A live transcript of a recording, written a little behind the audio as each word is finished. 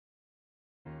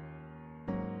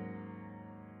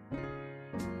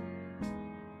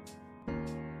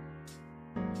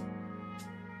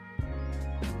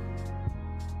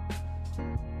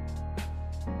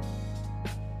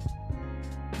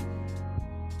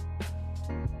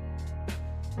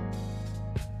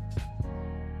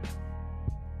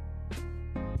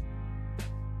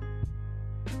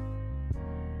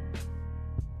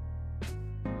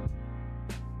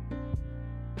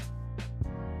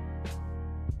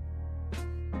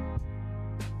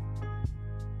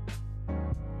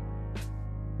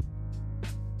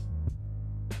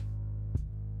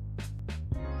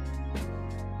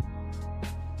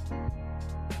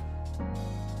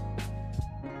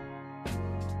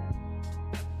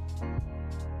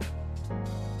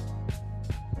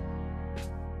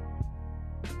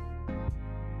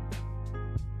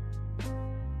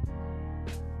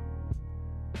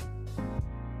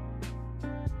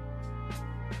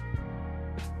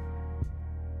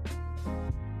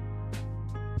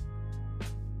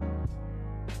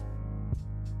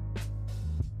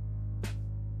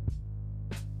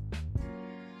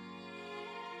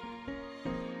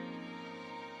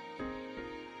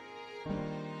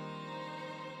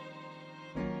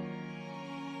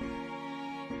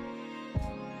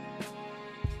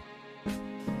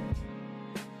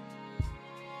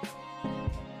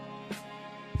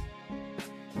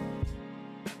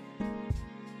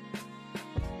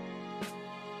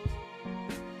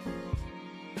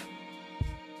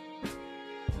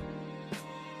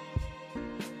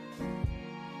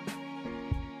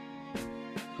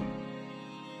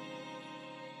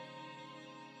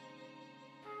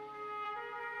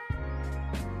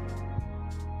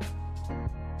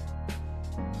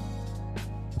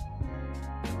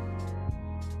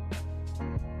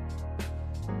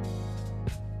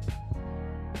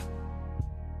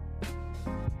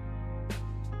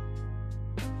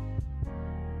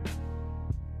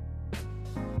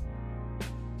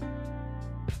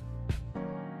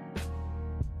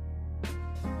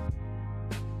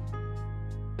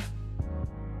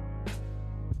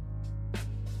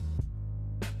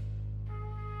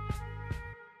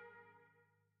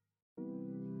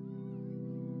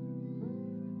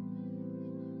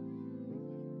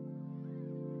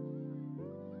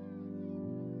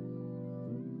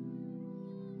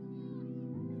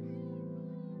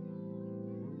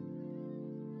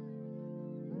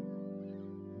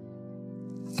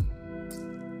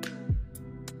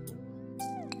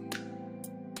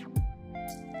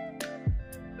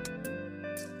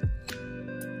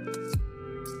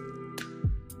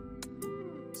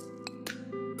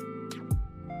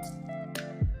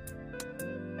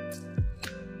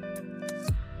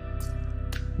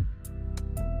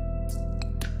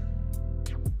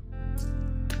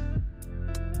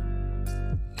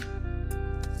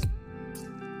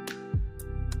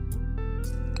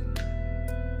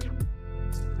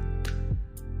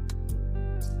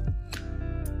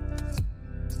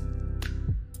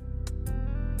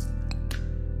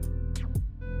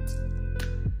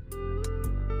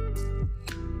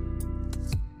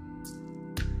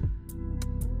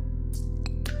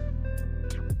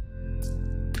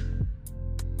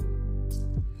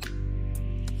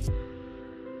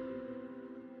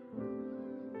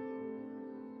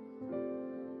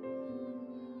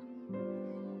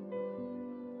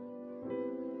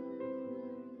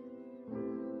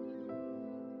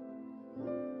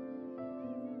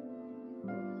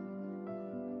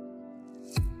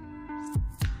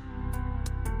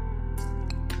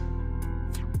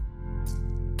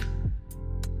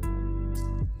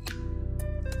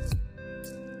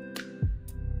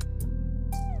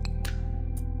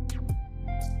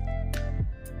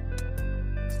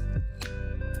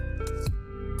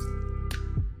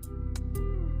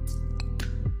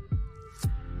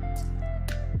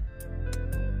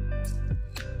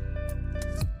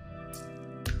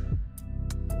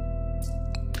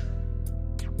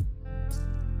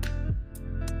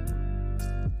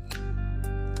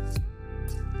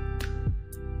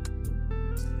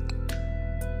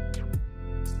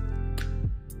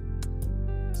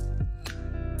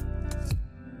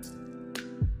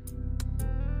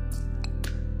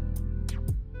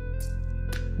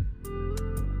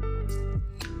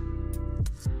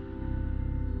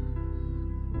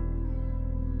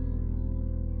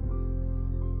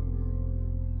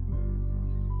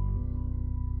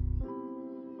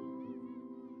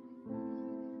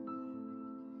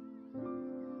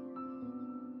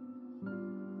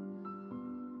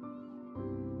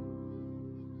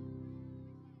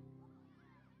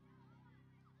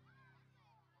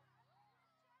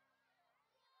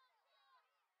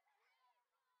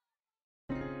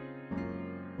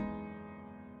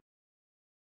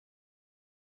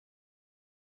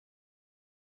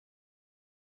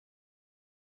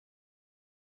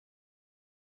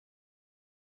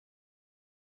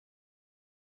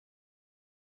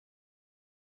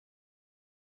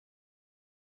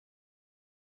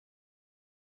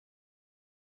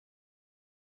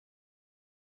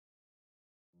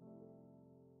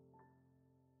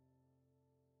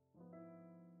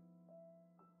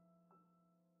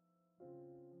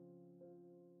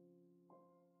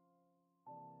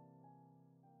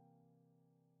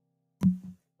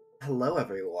Hello,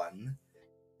 everyone,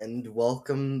 and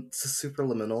welcome to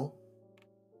Superliminal.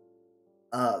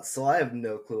 So I have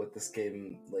no clue what this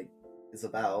game is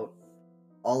about.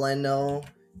 All I know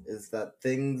is that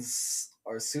things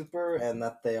are super and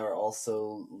that they are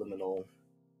also liminal.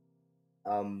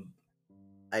 Um,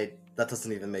 I that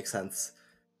doesn't even make sense.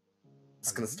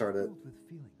 Just gonna start it Filled with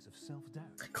feelings of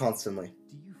self-doubt? constantly.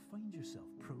 Do you find yourself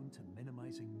prone to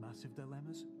minimizing massive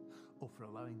dilemmas? Or for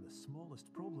allowing the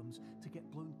smallest problems to get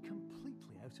blown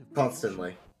completely out of proportion?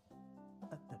 Constantly.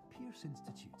 At the Pierce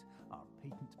Institute, our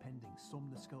patent-pending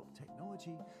Somnosculpt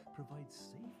technology provides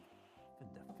safe and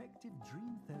effective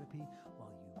dream therapy while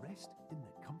you rest in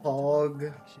the comfort of Pog.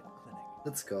 our flagship clinic.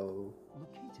 Let's go.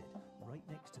 Located right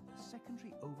next to the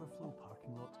secondary overflow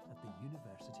parking lot at the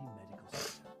University Medical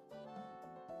Center.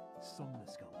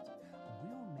 Somnosculpt,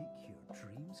 we'll make your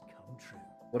dreams come true.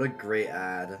 What a great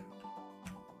ad.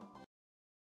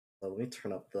 Let me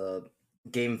turn up the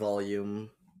game volume.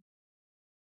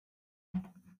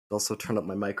 Also turn up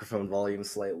my microphone volume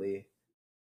slightly.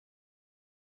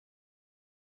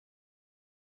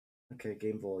 Okay,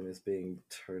 game volume is being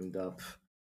turned up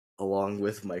along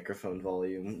with microphone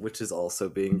volume, which is also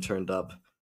being turned up.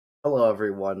 Hello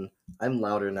everyone, I'm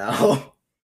louder now.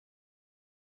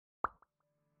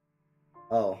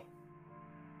 Oh.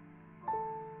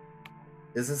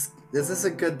 Is this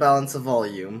a good balance of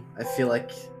volume? I feel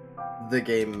like the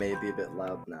game may be a bit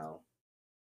loud now.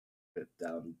 Put it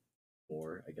down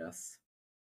more, I guess.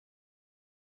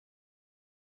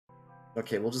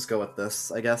 Okay, we'll just go with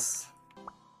this, I guess.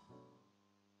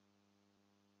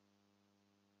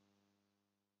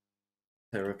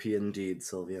 Therapy indeed,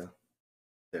 Sylvia.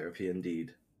 Therapy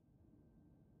indeed.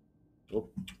 Oh.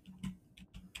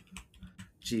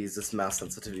 Jeez, this mouse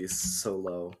sensitivity is so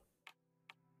low.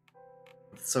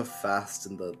 It's so fast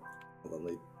in the... Hold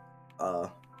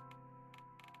on,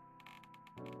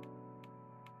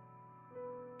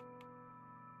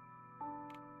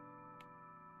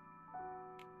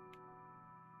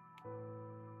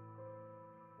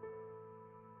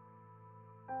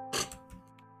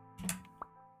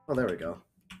 Oh, there we go.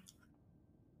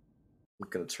 I'm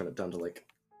gonna turn it down to like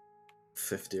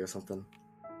 50 or something.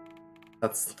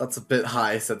 That's a bit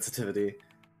high sensitivity.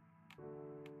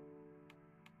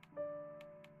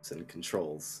 It's in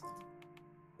controls.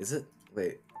 Is it?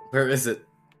 Wait, where is it?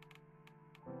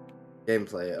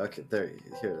 Gameplay. Okay,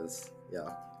 here it is. Yeah.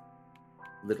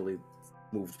 Literally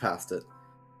moved past it.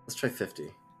 Let's try 50.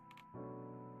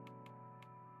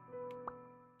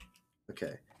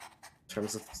 Okay. In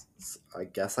terms of... I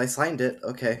guess I signed it.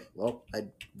 Okay, well, I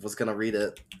was gonna read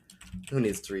it. Who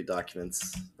needs to read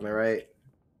documents? Am I right?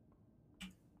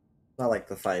 Not like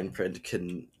the fine print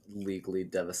can legally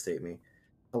devastate me.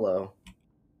 Hello.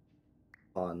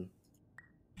 On.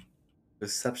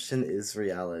 Perception is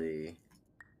reality.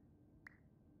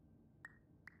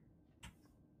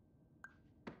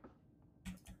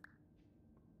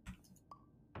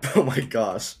 Oh my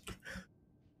gosh.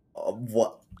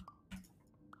 What?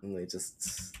 Let me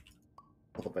just...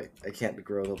 Hold up, I can't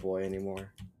grow the boy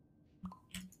anymore.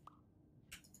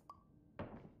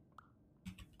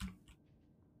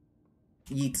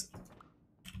 Yeet.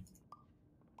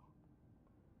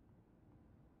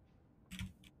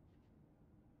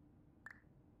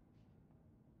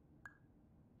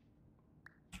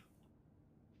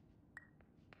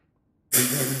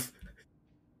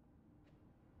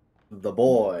 The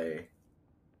boy.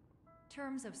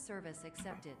 Terms of service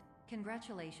accepted.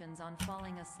 Congratulations on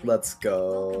falling asleep. Let's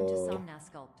Welcome to go.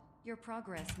 Somnosculpt. Your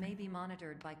progress may be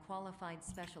monitored by qualified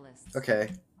specialists. Okay.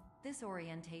 This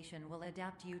orientation will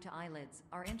adapt you to eyelids,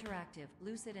 our interactive,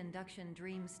 lucid induction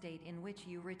dream state in which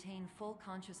you retain full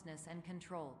consciousness and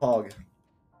control. Pog.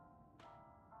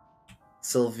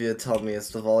 Sylvia, tell me, is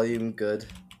the volume good?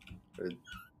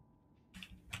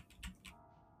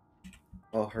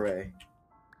 Oh, hooray.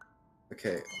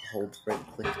 Okay, hold right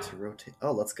click to rotate.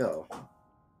 Oh, let's go.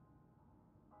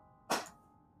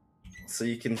 So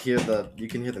you can hear the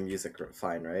music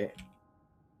fine, right?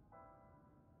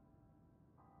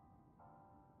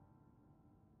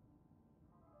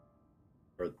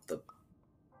 Or the...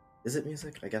 Is it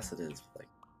music? I guess it is. Like...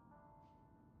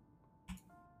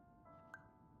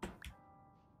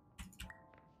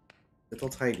 Little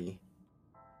tiny.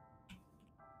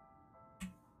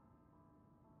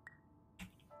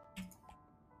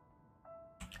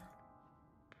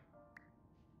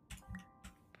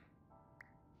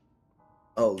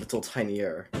 Oh, little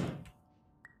tinier.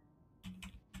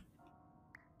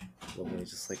 Let me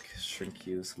just like shrink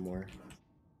you some more.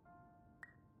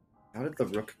 How did the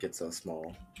rook get so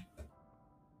small?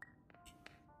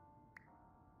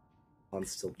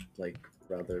 One's still like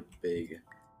rather big.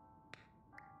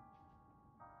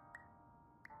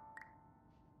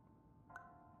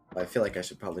 I feel like I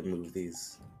should probably move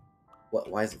these. What?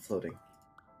 Why is it floating?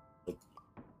 Oh.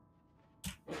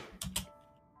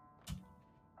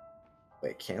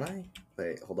 Wait, can I?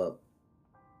 Wait, hold up.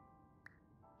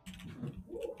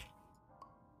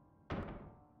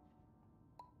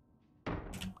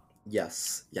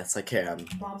 Yes, yes, I can.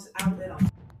 Mom's outlet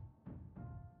on.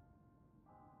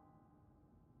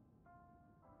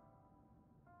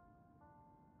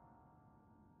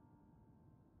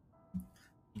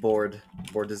 Board.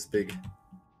 Board is big.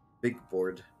 Big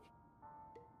board.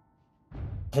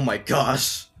 Oh my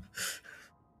gosh!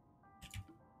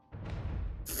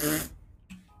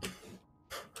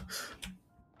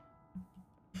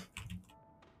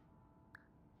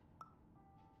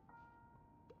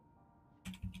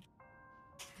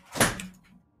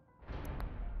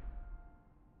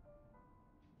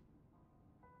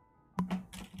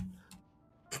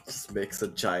 Just makes a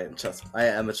giant chess. I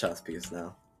am a chess piece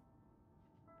now.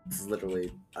 This is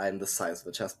literally, I am the size of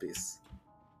a chess piece.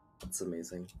 That's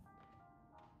amazing.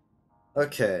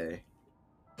 Okay.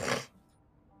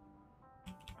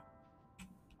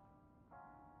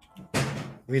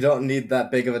 We don't need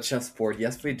that big of a chessboard.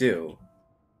 Yes, we do.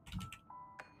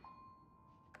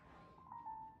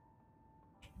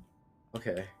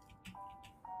 Okay.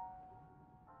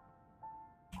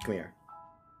 Come here.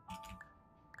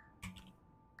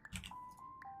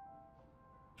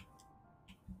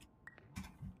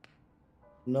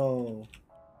 No.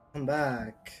 Come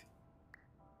back.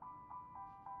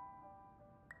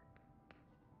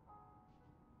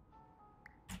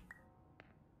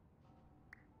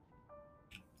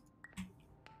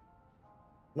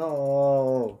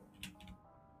 No.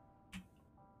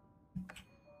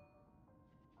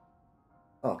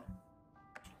 Oh.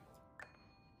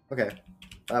 Okay.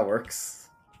 That works.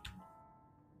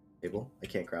 Table? I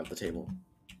can't grab the table.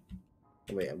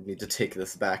 Wait, I need to take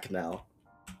this back now.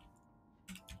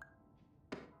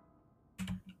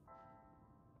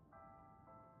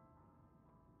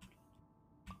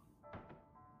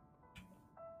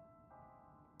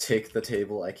 Take the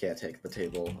table? I can't take the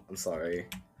table. I'm sorry.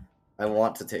 I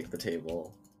want to take the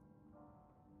table.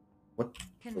 What?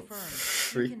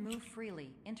 Confirmed. You can move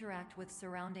freely, interact with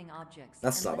surrounding objects,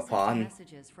 That's and not a listen pawn. to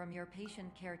messages from your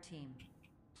patient care team.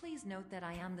 Please note that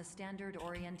I am the standard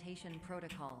orientation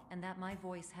protocol, and that my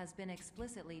voice has been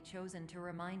explicitly chosen to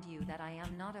remind you that I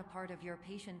am not a part of your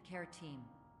patient care team.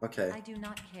 Okay. I do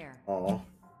not care. Aw.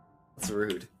 That's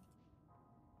rude.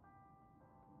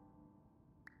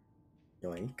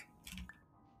 Yoink.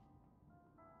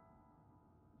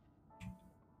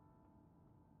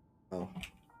 Oh.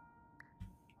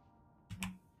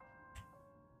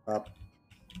 Up.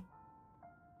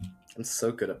 I'm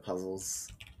so good at puzzles.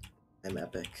 I'm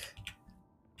epic.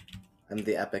 I'm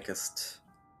the epicest.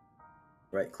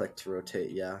 Right click to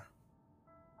rotate, yeah.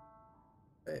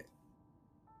 Wait.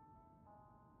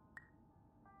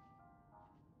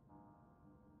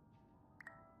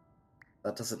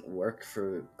 That doesn't work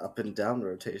for up and down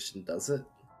rotation, does it?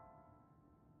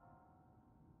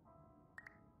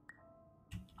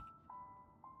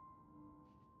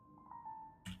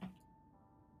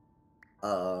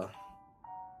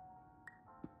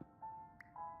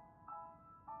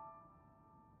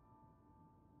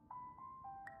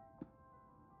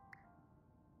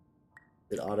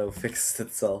 It auto-fixed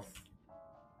itself.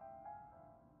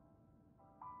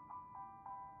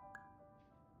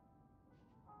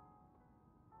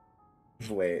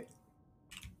 Wait.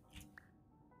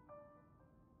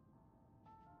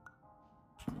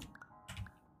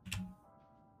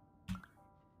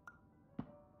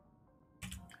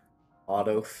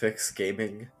 Auto-fix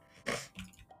gaming.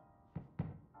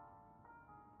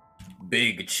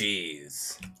 Big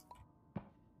cheese.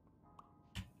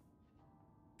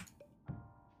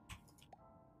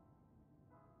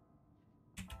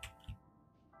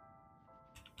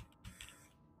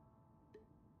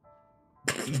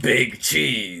 Big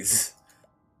cheese.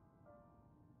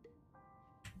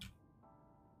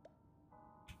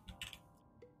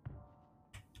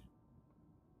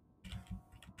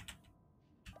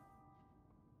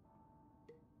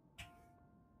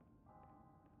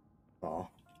 Aw.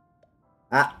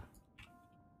 Ah.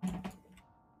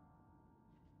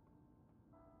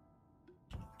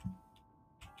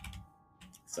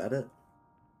 Is that it?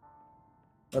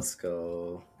 Let's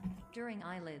go. During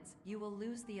eyelids, you will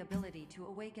lose the ability to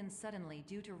awaken suddenly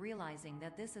due to realizing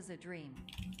that this is a dream.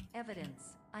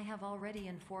 Evidence. I have already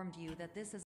informed you that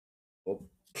this is Oh,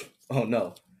 oh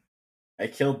no. I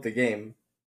killed the game.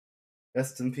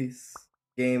 Rest in peace.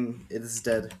 Game, it is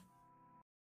dead.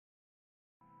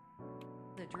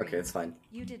 a dream. Okay, it's fine.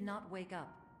 You did not wake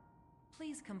up.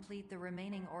 Please complete the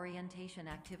remaining orientation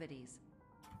activities.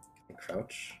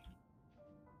 Crouch.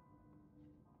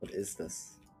 What is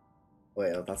this?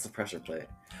 Wait, oh, that's a pressure plate.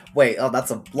 Wait, oh,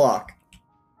 that's a block.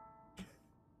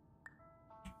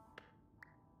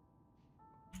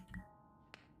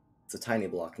 It's a tiny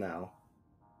block now.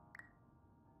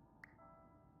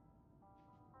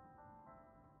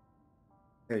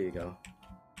 There you go.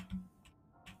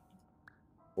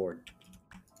 Board.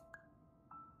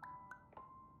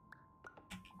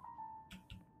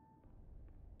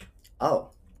 Oh.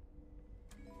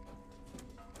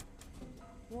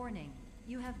 Warning,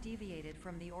 you have deviated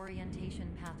from the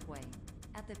orientation pathway.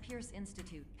 At the Pierce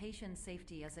Institute, patient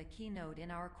safety is a keynote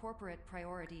in our corporate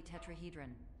priority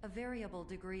tetrahedron. A variable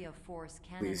degree of force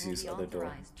can Please and will use be other door.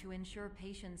 authorized to ensure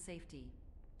patient safety.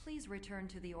 Please return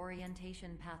to the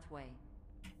orientation pathway.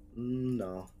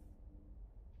 No.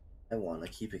 I want to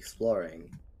keep exploring.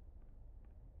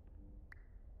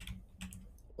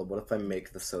 But what if I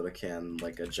make the soda can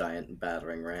like a giant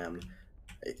battering ram?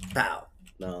 Pow!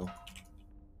 No.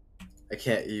 I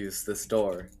can't use this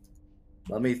door.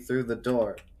 Let me through the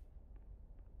door.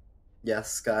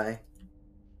 Yes, Sky.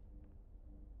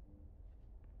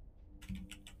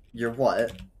 You're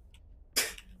what?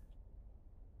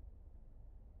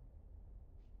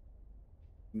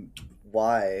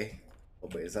 Why? Oh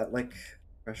wait, is that like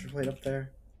pressure plate up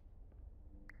there?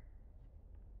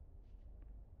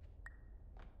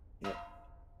 Yep.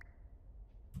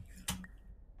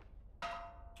 I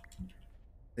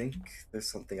think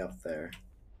there's something up there.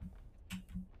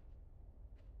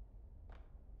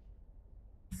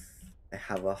 I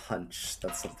have a hunch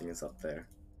that something is up there.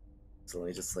 So let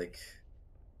me just like...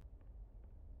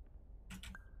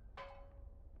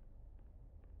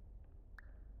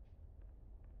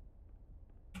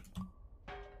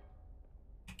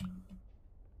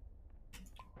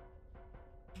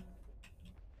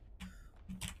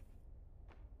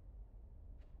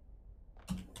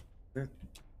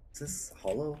 Is this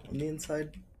hollow on the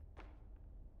inside?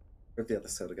 Where'd the other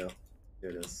soda go? Here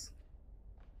it is.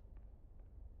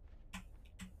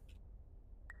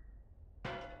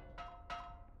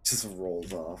 Just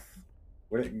rolls off.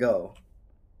 Where'd it go?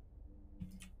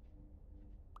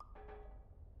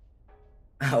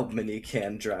 How many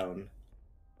can drown?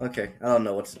 Okay, I don't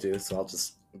know what to do, so I'll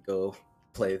just go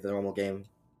play the normal game.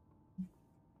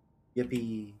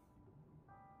 Yippee!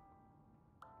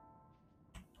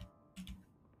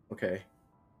 Okay.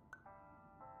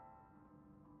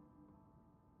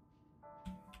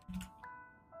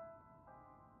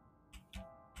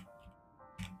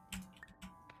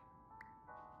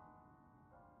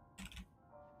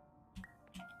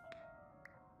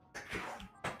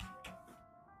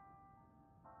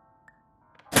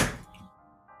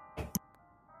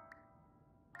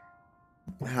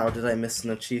 How did I miss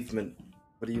an achievement?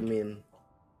 What do you mean?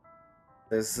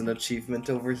 There's an achievement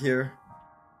over here?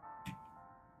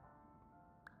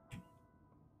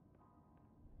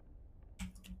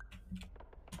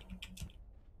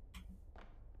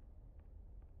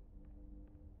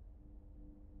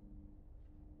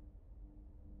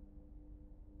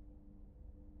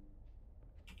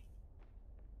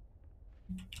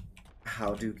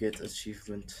 How do you get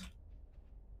achievement?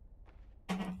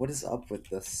 What is up with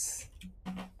this?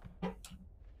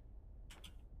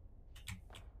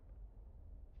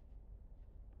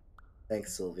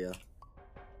 Thanks, Sylvia.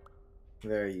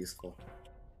 Very useful.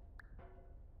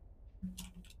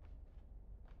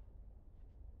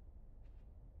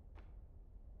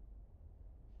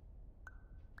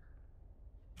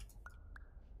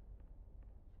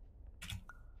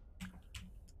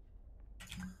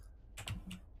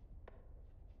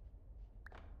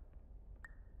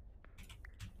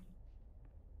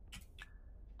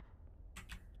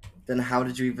 Then how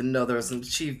did you even know there was an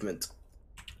achievement?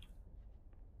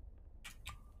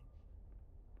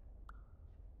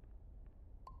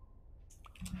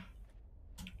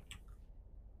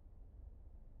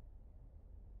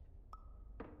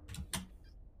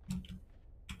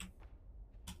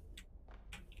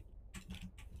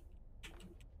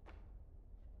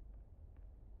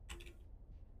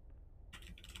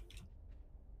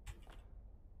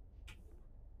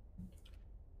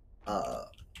 Uh,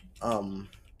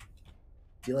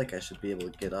 I feel like I should be able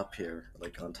to get up here,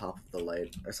 like on top of the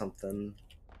light or something.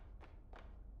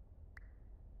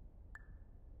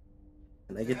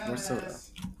 Can I get more soda?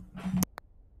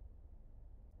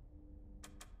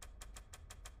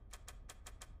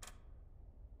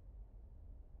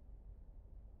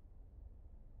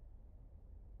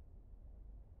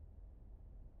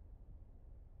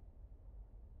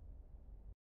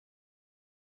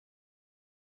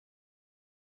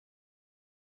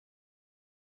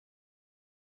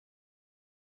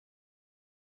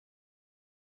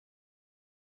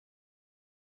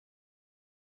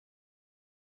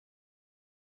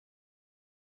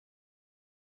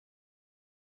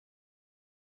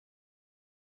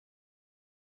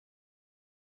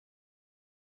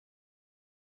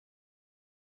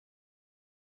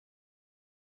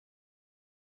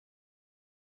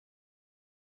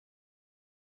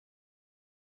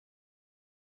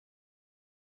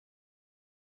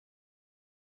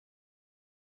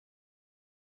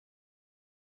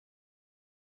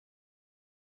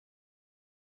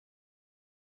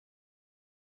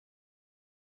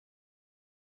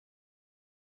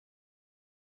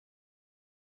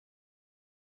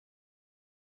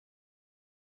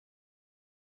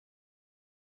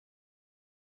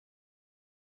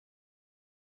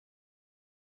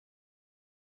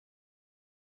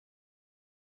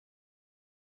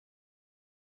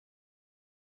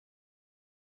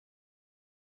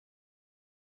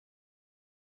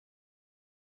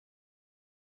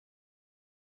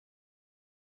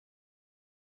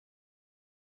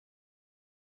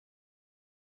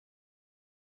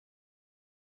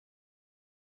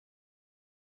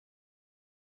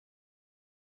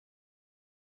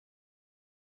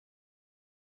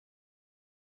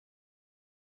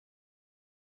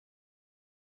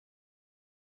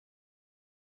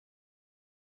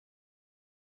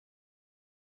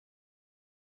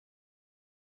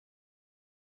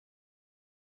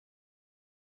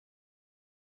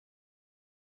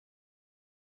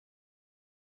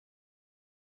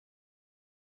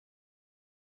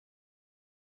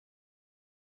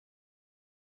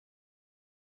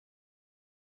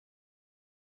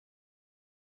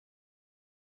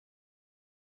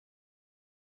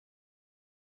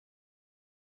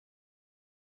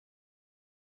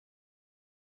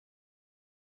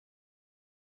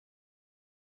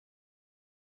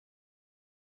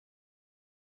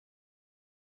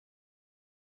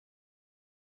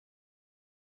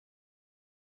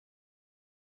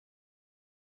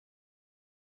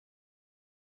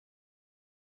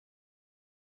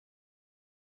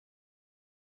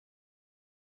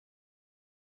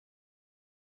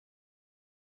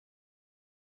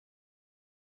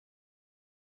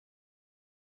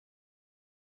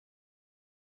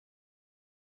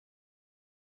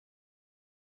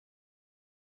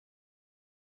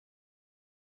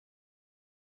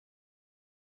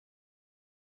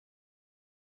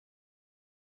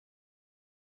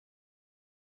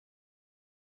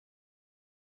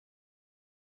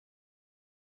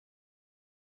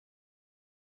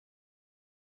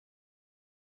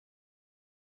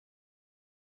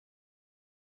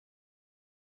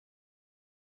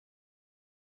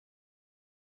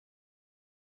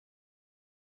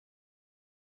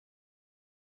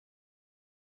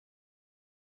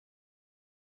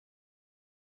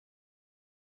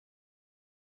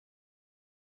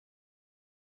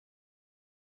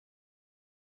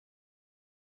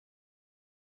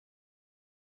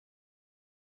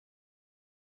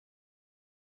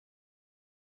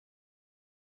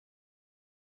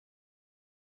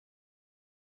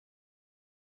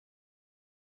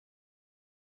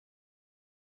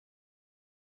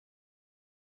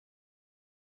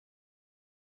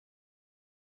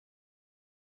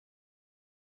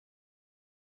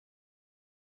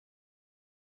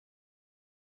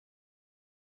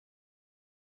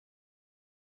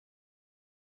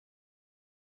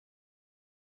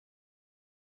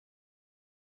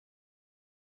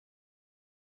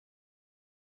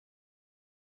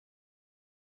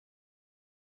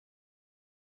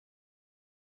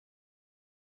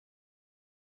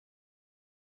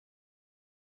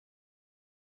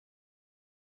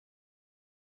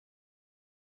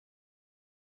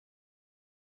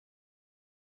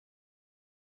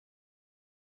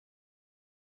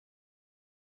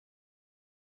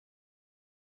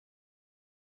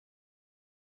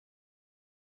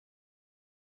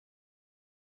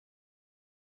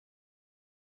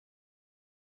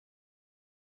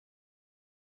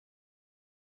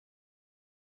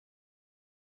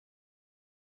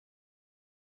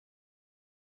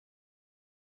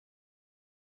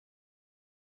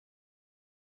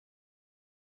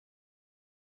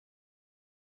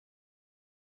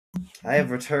 I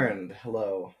have returned.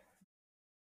 Hello.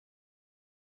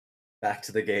 Back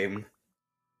to the game.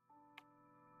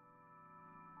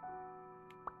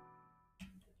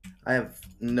 I have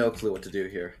no clue what to do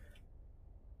here.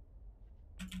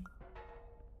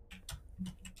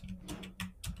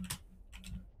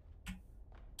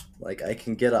 Like, I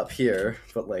can get up here,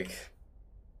 but like,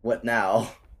 what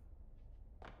now?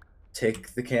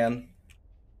 Take the can?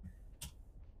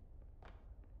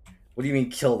 What do you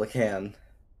mean kill the can?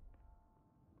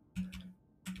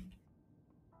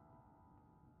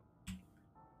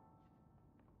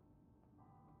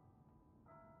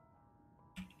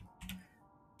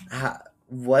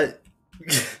 What?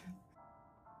 Do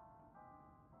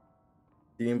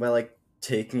you mean by like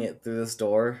taking it through this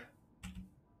door?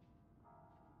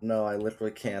 No, I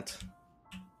literally can't.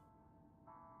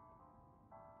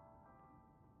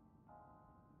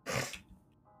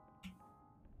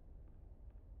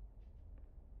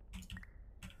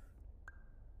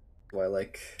 Do I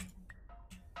like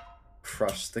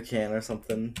crush the can or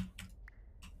something?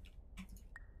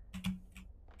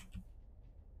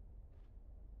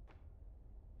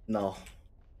 No.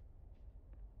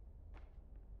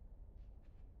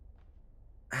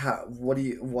 What do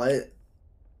you,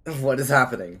 what is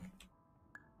happening?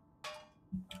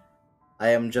 I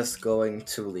am just going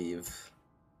to leave.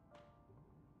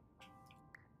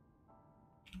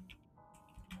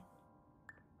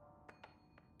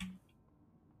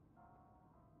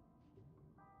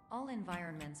 All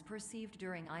environments perceived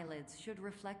during eyelids should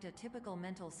reflect a typical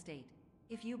mental state.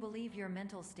 If you believe your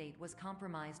mental state was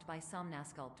compromised by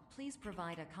Somnasculpt, please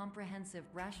provide a comprehensive,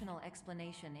 rational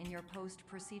explanation in your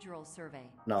post-procedural survey.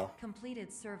 No. Completed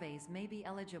surveys may be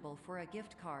eligible for a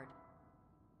gift card.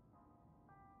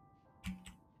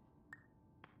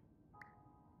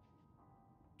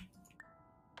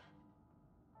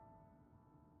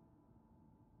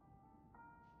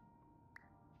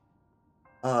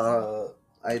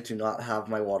 I do not have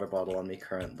my water bottle on me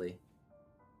currently.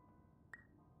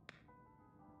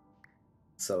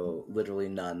 So, literally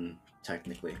none,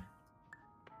 technically.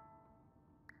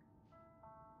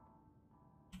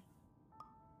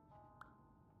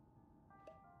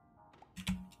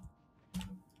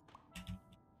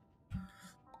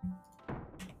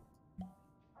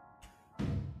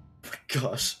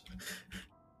 Gosh.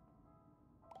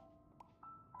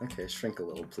 Okay, shrink a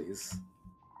little, please.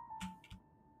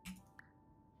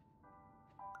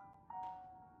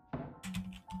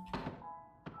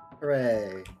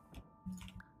 Hooray!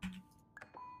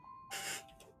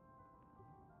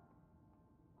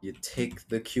 You take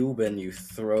the cube and you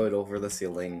throw it over the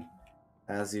ceiling,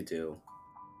 as you do.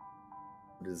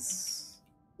 What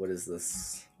is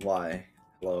this? Why?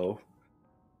 Hello?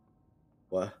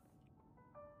 What?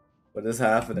 What is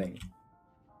happening?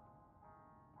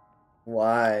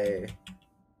 Why?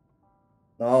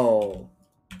 No.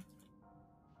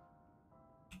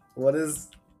 What is...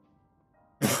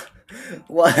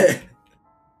 What?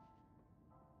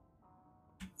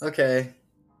 Okay.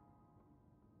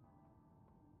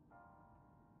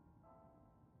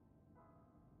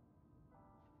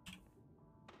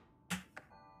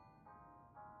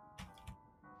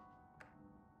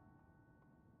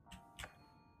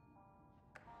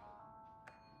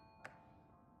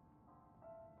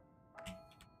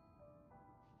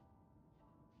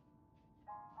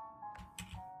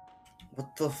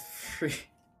 What the free...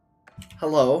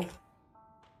 Hello?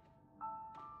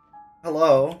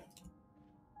 Hello?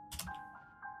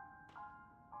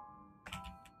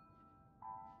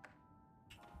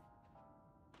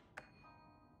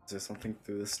 Is there something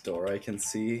through this door I can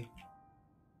see?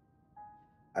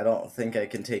 I don't think I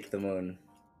can take the moon.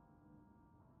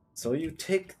 So you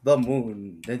take the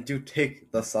moon, then you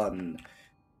take the sun.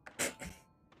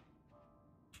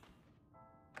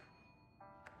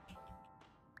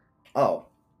 Oh.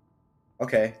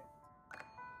 Okay.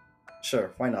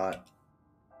 Sure, why not?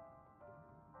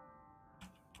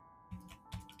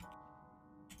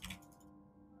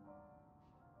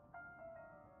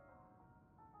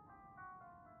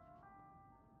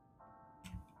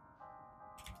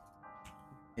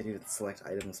 Can't even select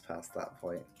items past that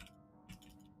point.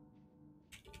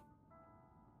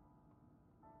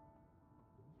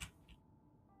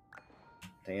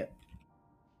 Dang it.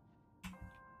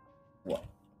 What?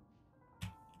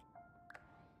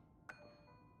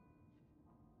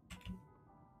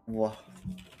 What?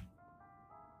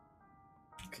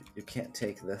 You can't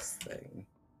take this thing.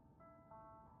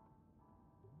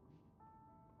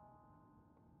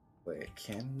 Wait,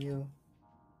 can you?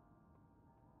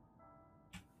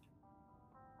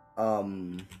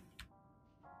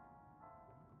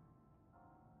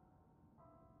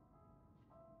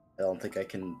 I don't think I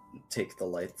can take the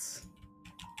lights.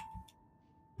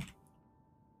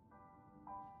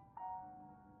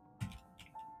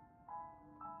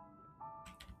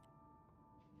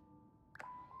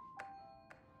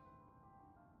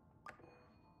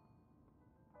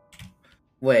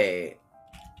 Wait.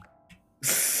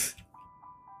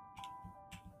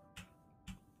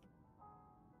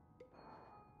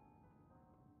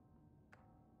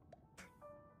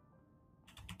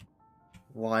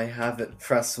 Why have it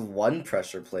press one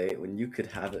pressure plate when you could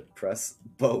have it press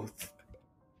both?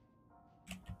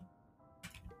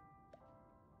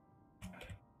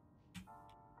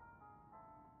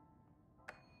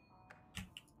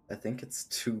 I think it's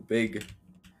too big.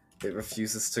 It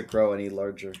refuses to grow any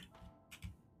larger.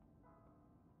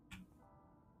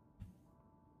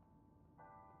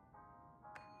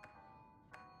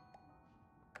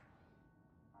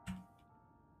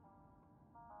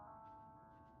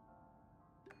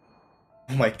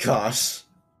 Oh my gosh.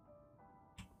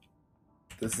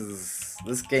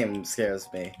 This game scares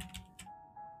me.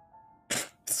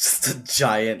 It's just a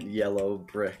giant yellow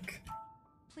brick.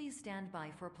 Please stand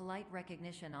by for polite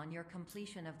recognition on your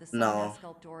completion of the No.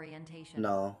 Sculpt orientation.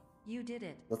 No. You did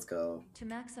it. Let's go. To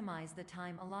maximize the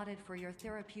time allotted for your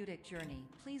therapeutic journey,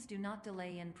 please do not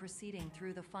delay in proceeding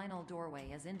through the final doorway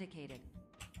as indicated.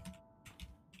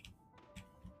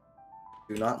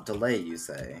 Do not delay, you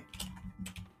say.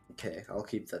 Okay, I'll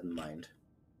keep that in mind.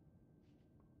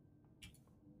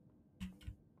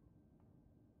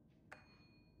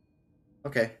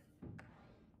 Okay.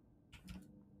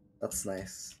 That's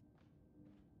nice.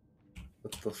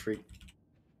 What the freak?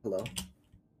 Hello?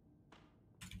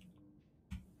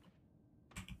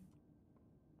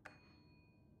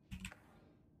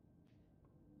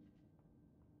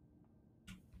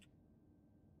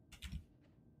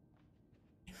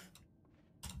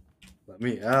 Let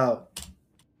me out.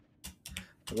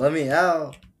 Let me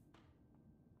out.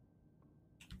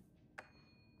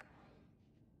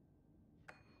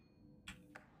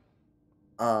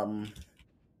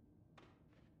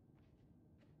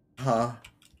 Huh?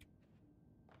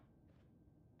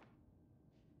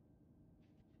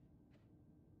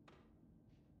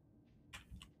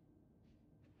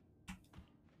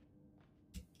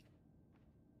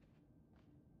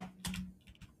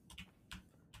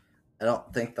 I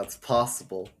don't think that's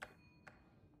possible.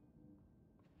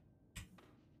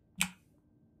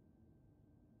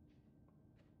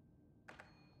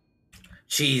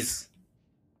 Cheese.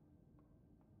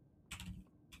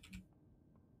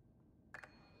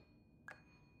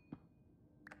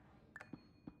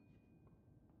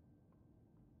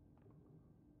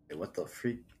 Wait, what the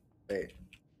freak? Wait.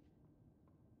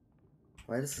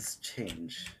 Why does this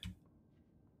change?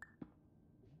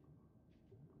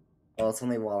 Oh, it's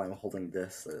only while I'm holding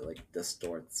this that it, like,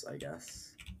 distorts, I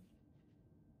guess.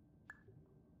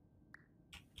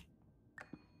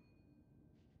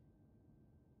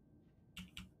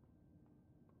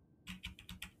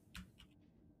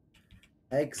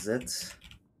 Exit.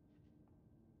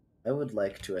 I would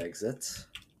like to exit.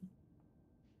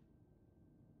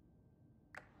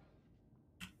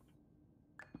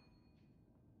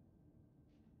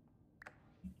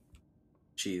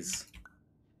 Cheese.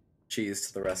 Cheese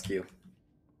to the rescue.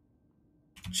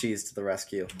 Cheese to the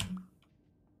rescue.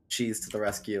 Cheese to the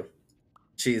rescue.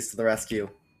 Cheese to the rescue.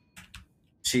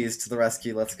 Cheese to the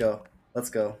rescue. Let's go. Let's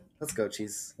go. Let's go,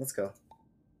 cheese. Let's go.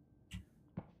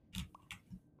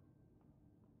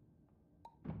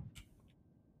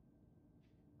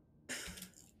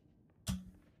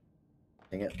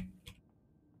 Dang it.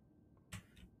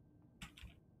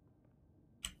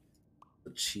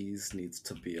 The cheese needs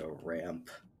to be a ramp.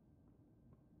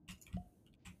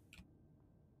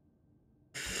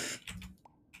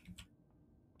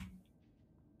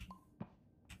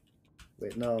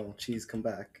 Wait, no. Cheese, come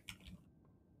back.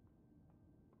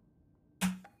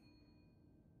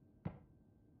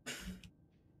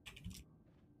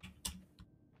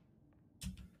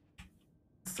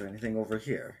 Is there anything over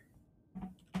here?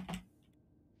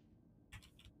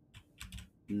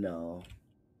 No.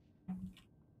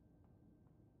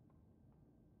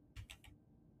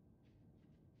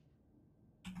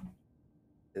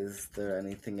 Is there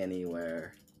anything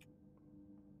anywhere?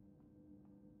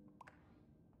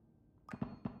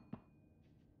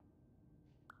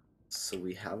 So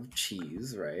we have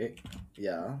cheese, right?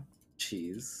 Yeah,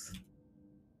 cheese.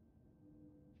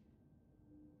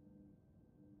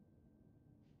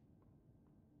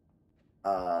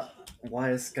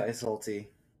 Why is Sky salty?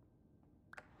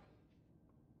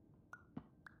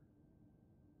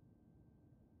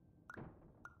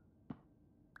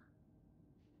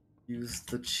 Use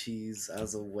the cheese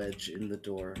as a wedge in the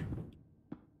door.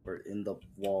 Or in the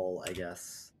wall, I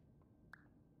guess.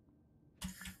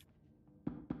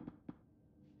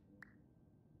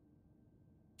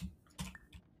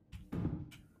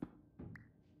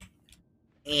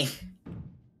 Eh.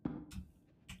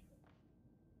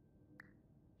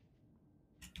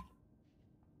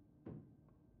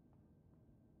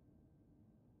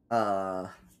 Uh...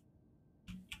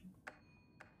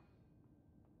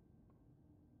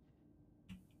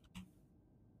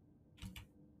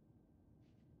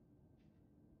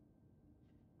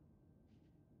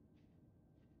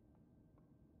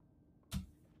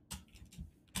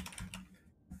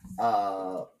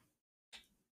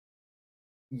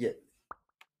 Yeah.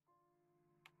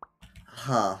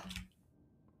 Huh.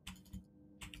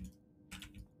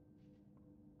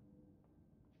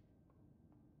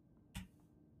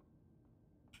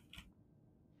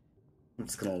 I'm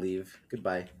just gonna leave.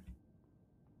 Goodbye.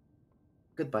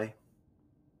 Goodbye.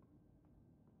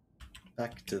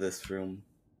 Back to this room.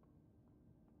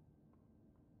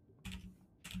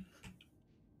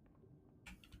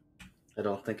 I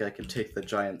don't think I can take the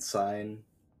giant sign.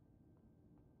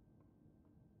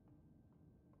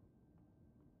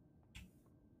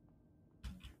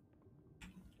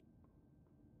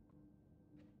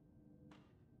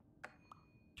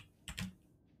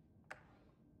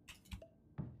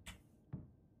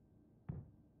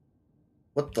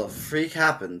 What the freak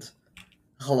happened?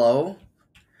 Hello?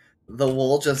 The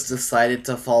wall just decided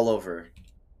to fall over.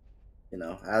 You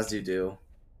know, as you do.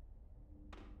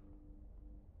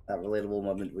 That relatable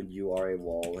moment when you are a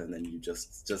wall and then you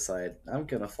just decide, I'm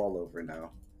gonna fall over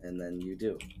now. And then you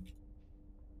do.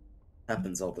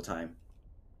 Happens all the time.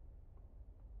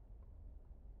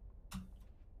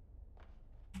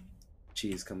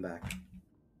 Cheese, come back.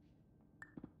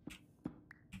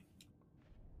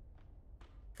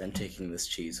 Then taking this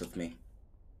cheese with me.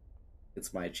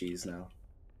 It's my cheese now.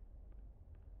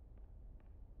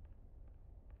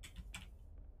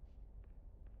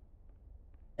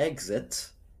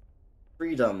 Exit.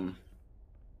 Freedom.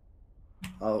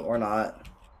 Oh, or not.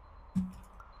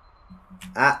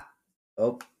 Ah!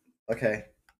 Oh, okay.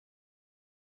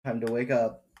 Time to wake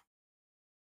up.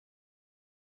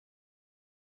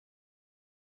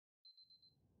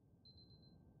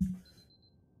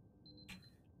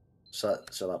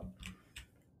 Shut up.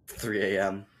 3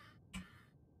 a.m.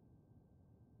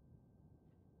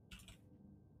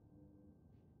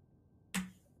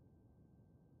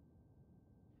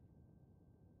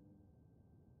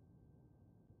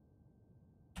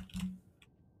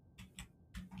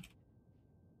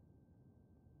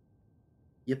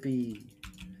 Yippee.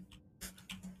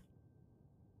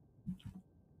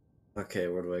 Okay,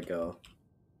 where do I go?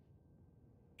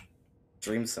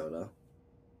 Dream soda.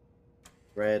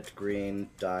 Red, green,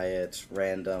 diet,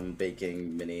 random,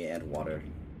 baking, mini, and water.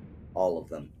 All of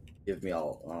them. Give me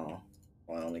all. Oh,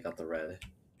 well, I only got the red.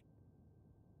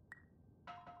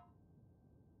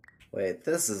 Wait,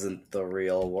 this isn't the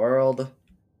real world.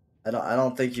 I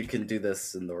don't think you can do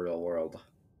this in the real world.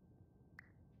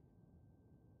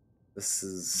 This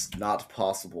is not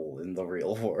possible in the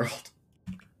real world.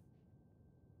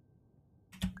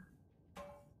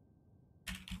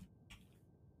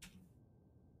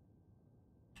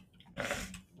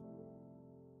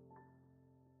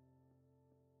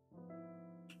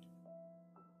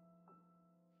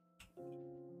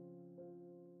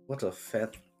 What a fan.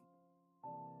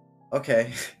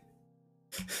 Okay.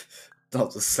 I'll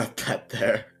just set that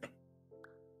there.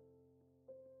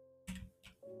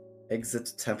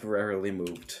 Exit temporarily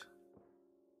moved.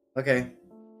 Okay.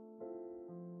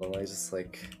 Well, I just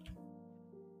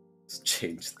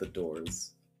change the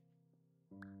doors.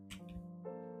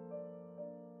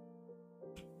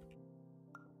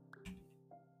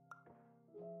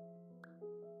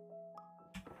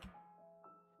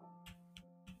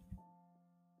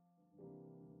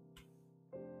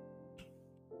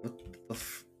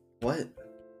 What?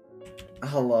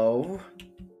 Hello?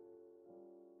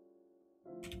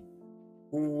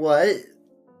 What?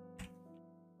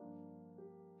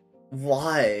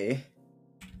 Why?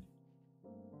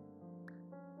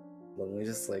 Let me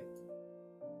just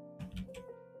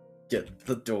get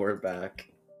the door back.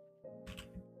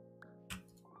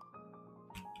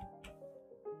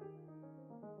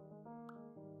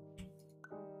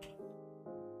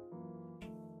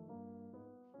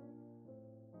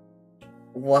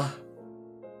 What?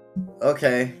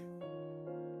 Okay.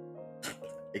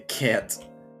 It can't.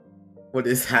 What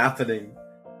is happening?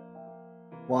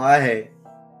 Why?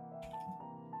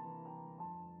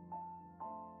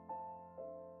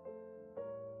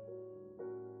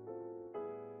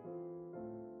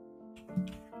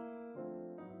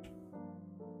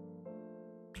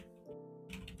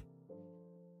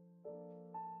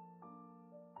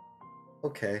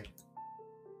 Okay.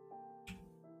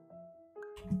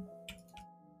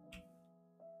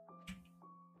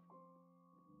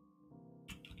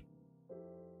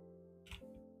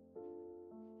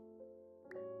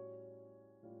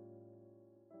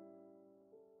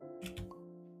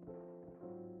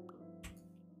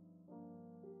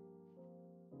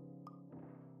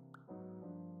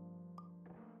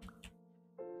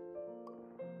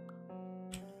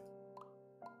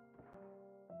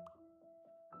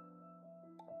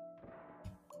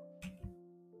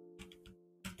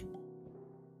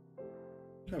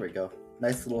 There we go.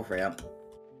 Nice little ramp.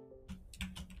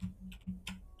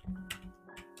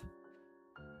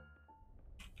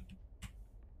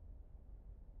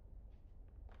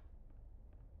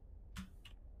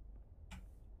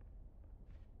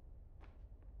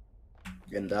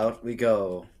 And out we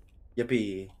go.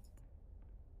 Yippee.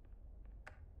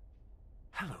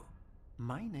 Hello,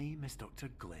 my name is Dr.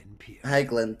 Glenn Pierce. Hi,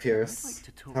 Glenn I'd Pierce. like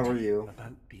to talk How to are you?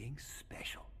 about being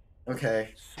special.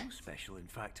 Okay. So special, in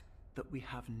fact, that we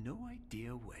have no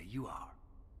idea where you are.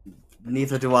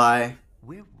 Neither do I.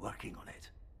 We're working on it.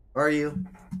 Are you?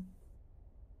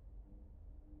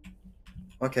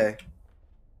 Okay.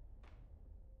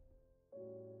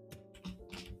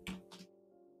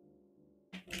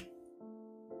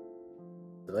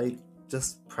 Did I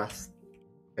just press?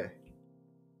 Okay.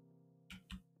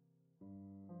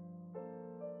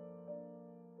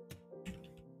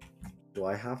 Do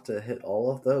I have to hit all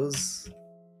of those?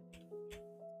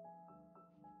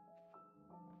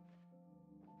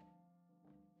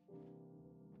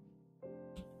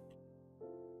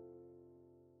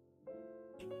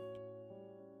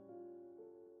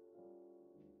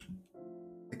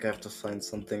 I think I have to find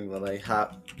something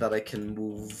that I can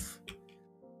move.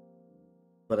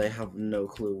 But I have no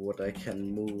clue what I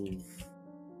can move.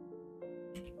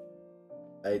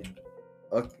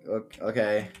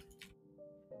 Okay.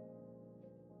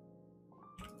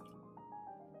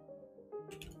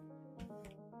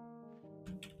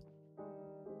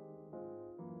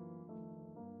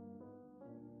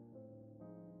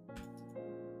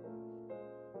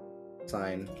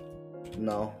 Sign.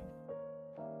 No.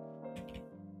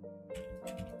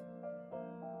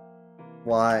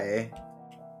 Why?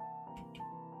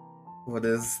 What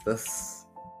is this?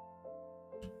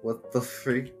 What the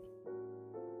freak?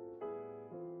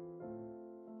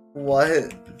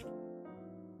 What?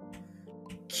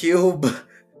 Cube.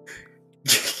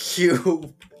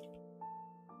 Cube.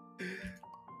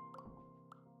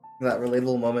 That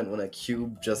relatable moment when a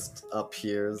cube just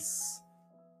appears.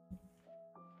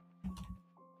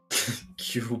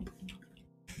 Cube.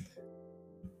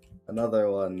 Another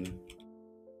one.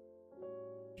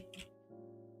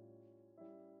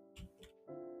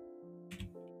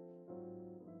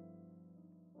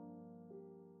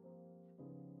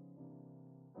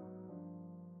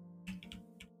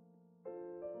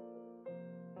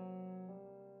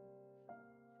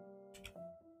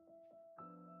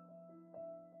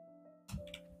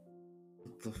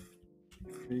 What the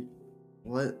freak?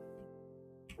 What?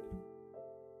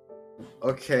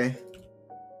 Okay.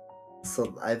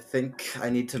 So I think I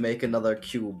need to make another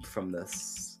cube from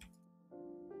this.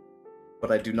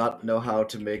 But I do not know how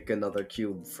to make another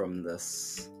cube from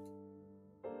this.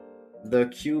 The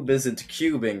cube isn't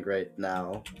cubing right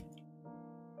now.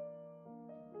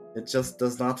 It just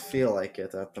does not feel like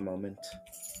it at the moment.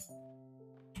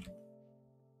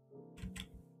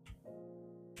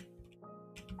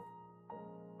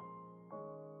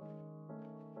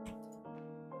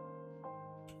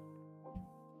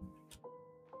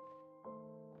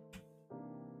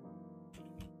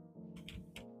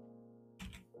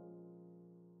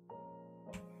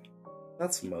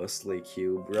 That's mostly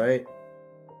cube, right?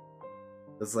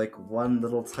 There's like one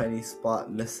little tiny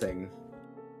spot missing.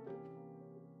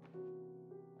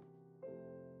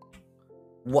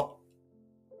 What?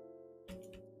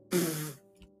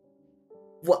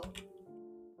 What?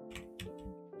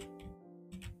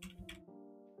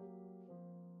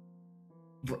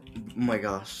 Oh my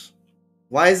gosh.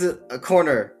 Why is it a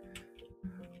corner?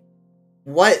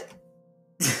 What?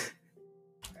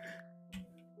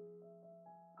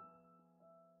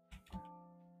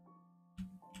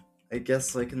 I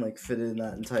guess I can like fit it in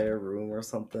that entire room or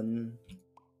something.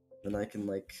 Then I can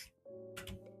like...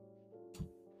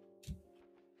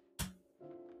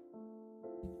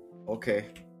 Okay.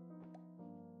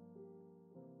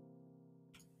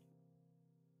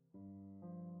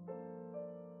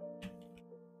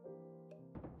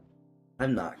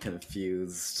 I'm not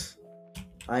confused.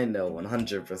 I know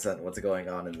 100% what's going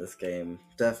on in this game.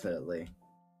 Definitely.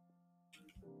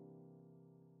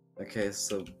 Okay,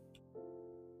 so...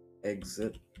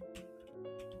 Exit.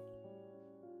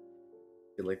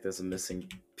 feel like there's a missing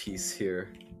piece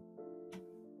here.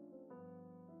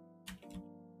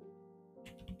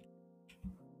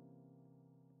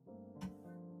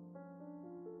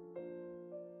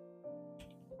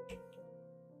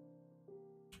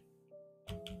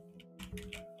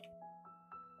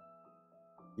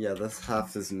 Yeah, this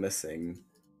half is missing.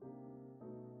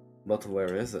 But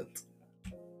where is it?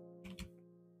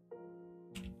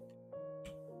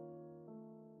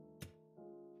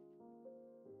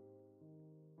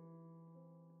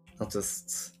 I'll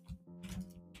just...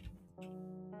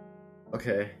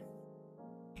 Okay.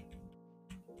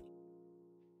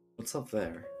 What's up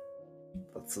there?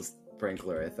 That's a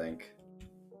sprinkler, I think.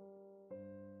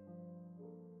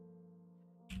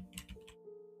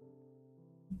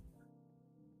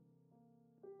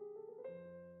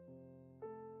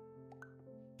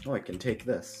 Oh, I can take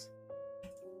this.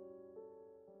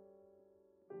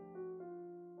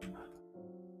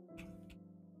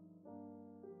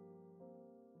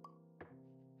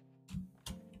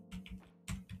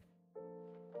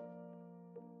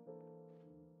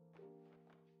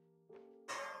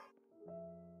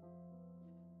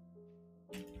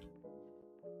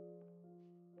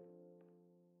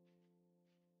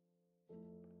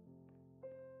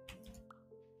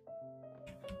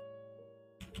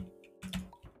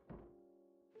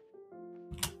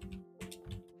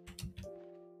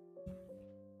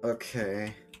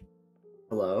 Okay.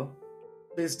 Hello?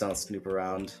 Please don't snoop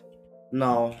around.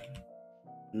 No.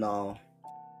 No.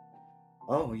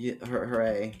 Oh, yeah,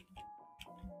 hooray.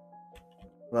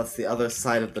 That's the other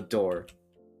side of the door.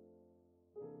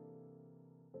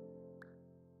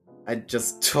 I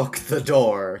just took the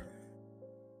door.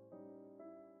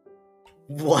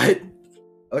 What?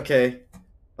 Okay.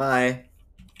 Bye.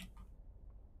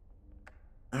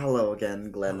 Hello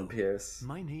again, Glenn Hello. Pierce.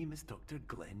 My name is Dr.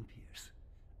 Glenn Pierce,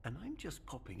 and I'm just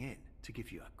popping in to give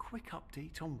you a quick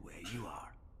update on where you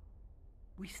are.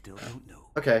 We still don't know.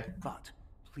 Okay. But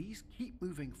please keep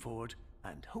moving forward,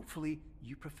 and hopefully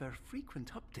you prefer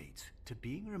frequent updates to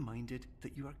being reminded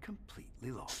that you are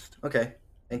completely lost. Okay.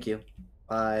 Thank you.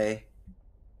 Bye.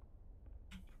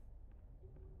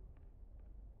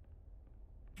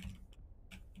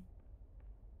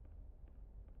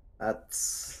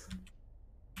 That's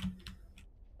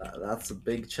a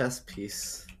big chess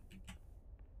piece.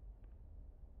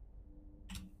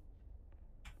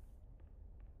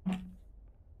 I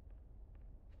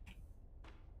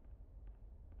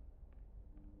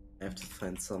have to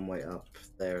find some way up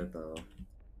there, though.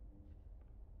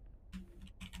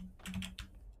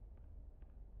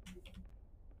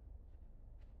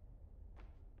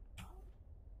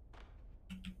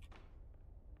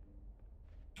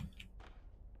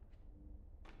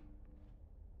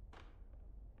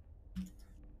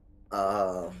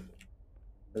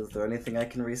 Is there anything I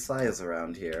can resize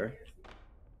around here?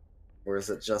 Or is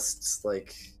it just,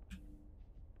 like...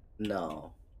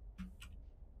 No.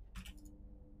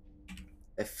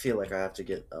 I feel like I have to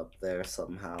get up there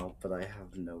somehow, but I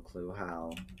have no clue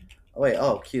how. Oh wait,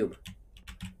 oh, cube.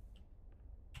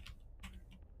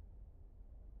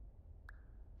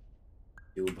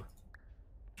 Cube.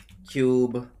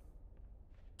 Cube.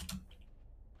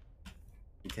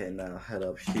 Okay, now head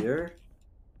up here.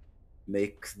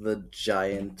 Make the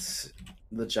giant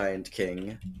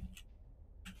king.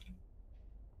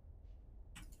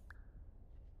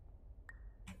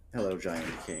 Hello,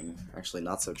 giant king. Actually,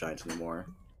 not so giant anymore.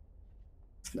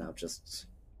 It's now just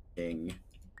king.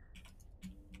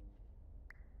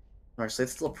 Actually,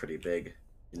 it's still pretty big.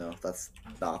 You know, that's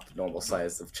not the normal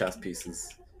size of chess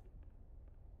pieces.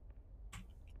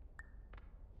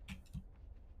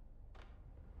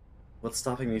 What's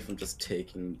stopping me from just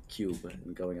taking cube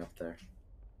and going up there?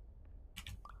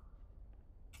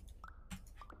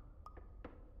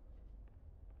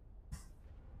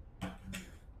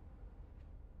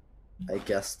 I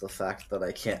guess the fact that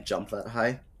I can't jump that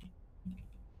high.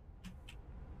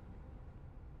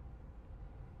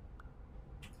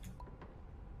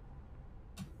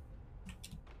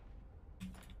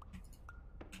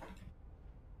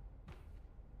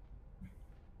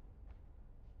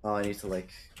 Oh, I need to, like,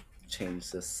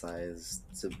 change this size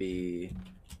to be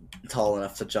tall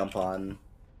enough to jump on,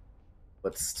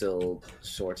 but still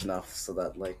short enough so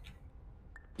that, like,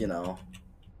 you know,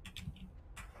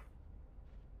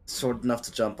 short enough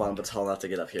to jump on, but tall enough to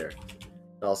get up here.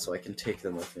 Also, I can take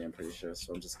them with me, I'm pretty sure,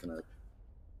 so I'm just gonna...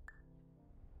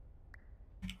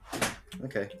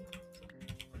 Okay.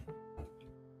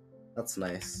 That's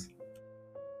nice.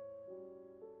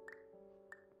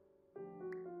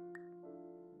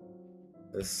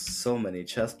 There's so many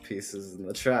chess pieces in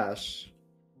the trash.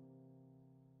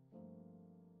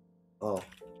 Oh.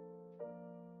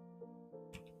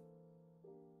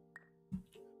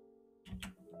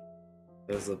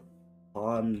 There's a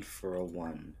pond for a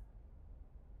 1.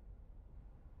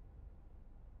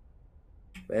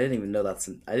 I didn't even know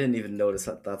I didn't even notice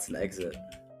that that's an exit.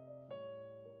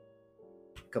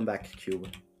 Come back,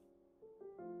 cube.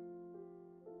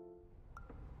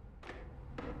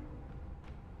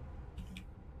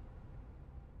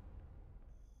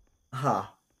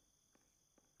 Aha.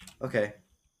 Okay.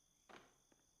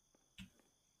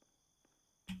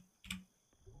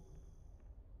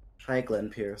 Hi, Glenn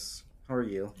Pierce. How are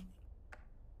you?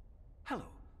 Hello,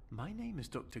 my name is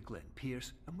Dr. Glenn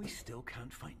Pierce, and we still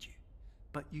can't find you.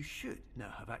 But you should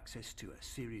now have access to a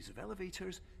series of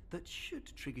elevators that should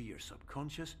trigger your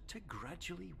subconscious to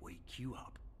gradually wake you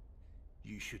up.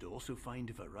 You should also find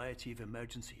a variety of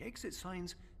emergency exit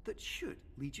signs that should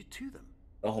lead you to them.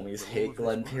 The homies Will all hate of this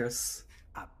Glenn work? Pierce.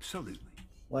 Absolutely.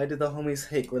 Why do the homies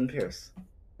hate Glenn Pierce?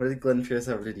 What did Glenn Pierce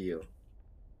ever do to you?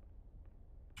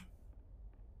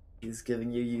 He's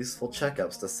giving you useful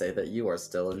checkups to say that you are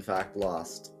still in fact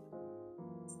lost.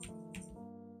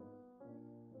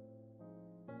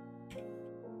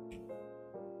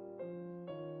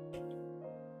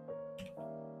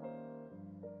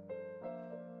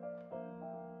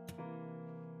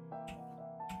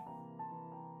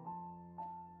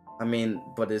 I mean,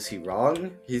 but is he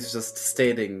wrong? He's just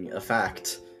stating a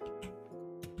fact.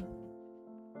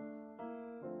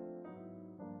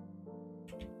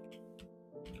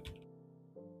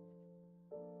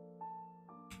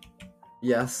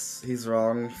 Yes, he's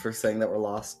wrong for saying that we're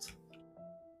lost.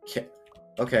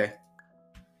 Okay.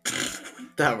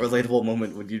 That relatable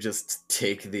moment when you just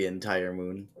take the entire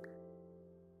moon.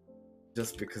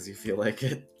 Just because you feel like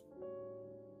it.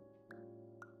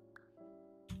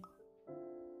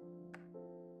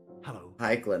 Hello.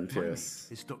 Hi, Glenn My name Pierce.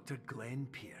 is Dr. Glenn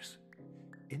Pierce.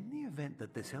 In the event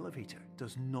that this elevator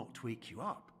does not wake you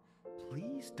up,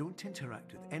 please don't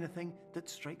interact with anything that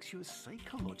strikes you as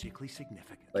psychologically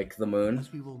significant. Like the moon?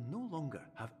 As we will no longer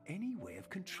have any way of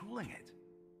controlling it.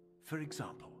 For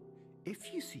example,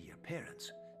 if you see your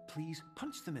parents, please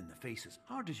punch them in the face as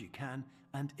hard as you can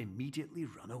and immediately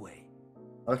run away.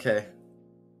 Okay.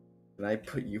 Can I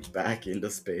put you back into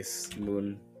space,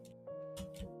 moon?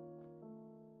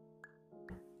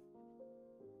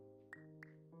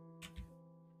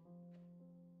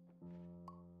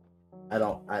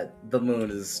 The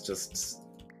moon is just,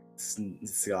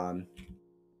 it's gone.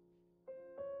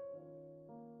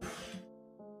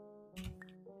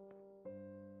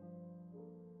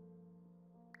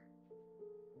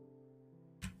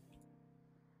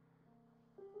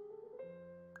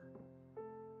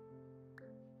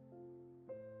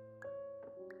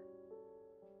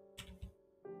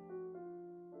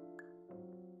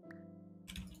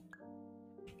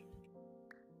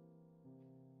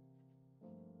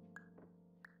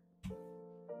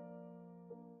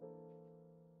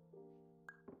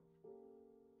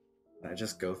 Can I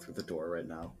just go through the door right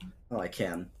now? Oh, I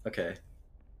can. Okay.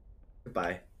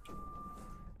 Goodbye.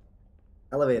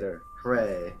 Elevator.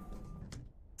 Hooray.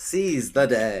 Seize the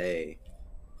day.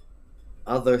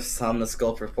 Other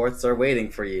Somnosculpt reports are waiting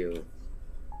for you.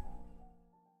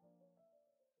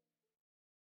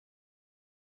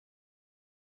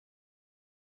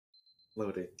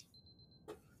 Loading.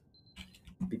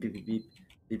 Beep, beep, beep, beep.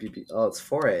 Beep, beep, beep. Oh, it's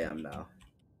 4 a.m. now.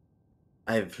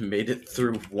 I've made it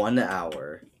through 1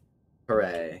 hour.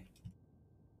 Hooray.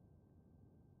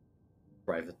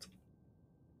 Private.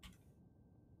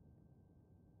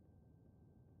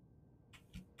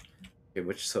 Okay,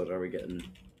 which soda are we getting?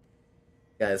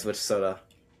 Guys, which soda?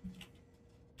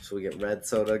 Should we get red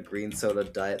soda, green soda,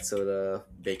 diet soda,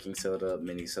 baking soda,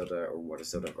 mini soda, or water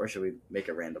soda? Or should we make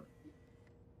it random?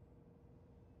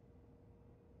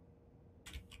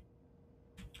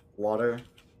 Water?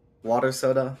 Water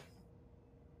soda?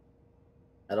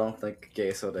 I don't think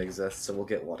gay soda exists, so we'll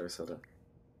get water soda.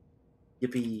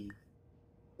 Yippee!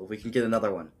 Well, we can get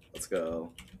another one. Let's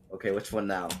go. Okay, which one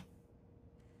now?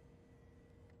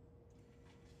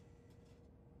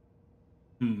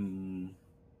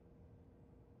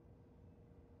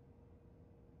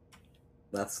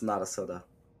 That's not a soda.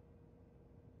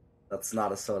 That's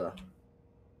not a soda.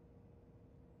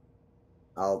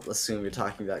 I'll assume you're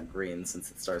talking about green since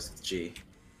it starts with G.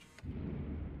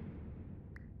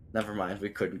 Never mind, we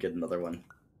couldn't get another one.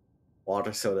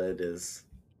 Water soda it is.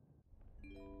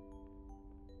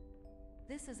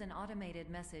 This is an automated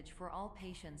message for all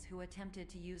patients who attempted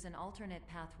to use an alternate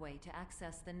pathway to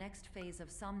access the next phase of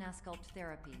Somnosculpt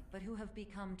therapy, but who have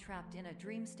become trapped in a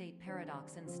dream state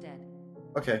paradox instead.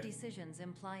 Okay. Your decisions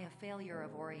imply a failure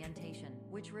of orientation,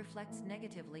 which reflects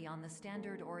negatively on the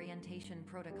standard orientation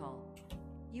protocol.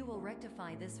 You will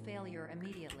rectify this failure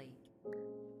immediately.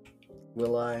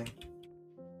 Will I?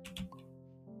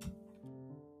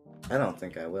 I don't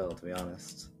think I will, to be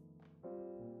honest.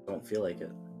 Don't feel like it.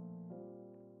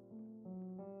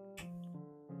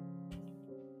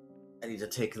 I need to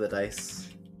take the dice.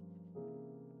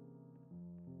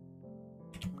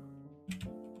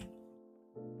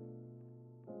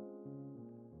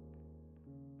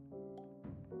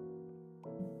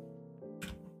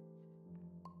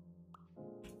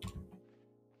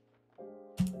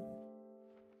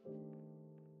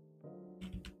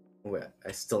 Wait,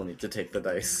 I still need to take the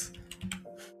dice.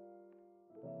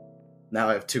 Now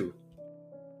I have 2.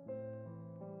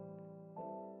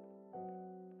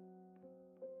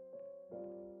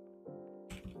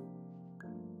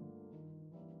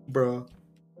 Bruh.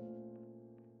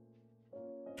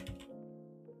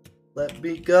 Let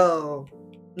me go.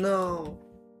 No.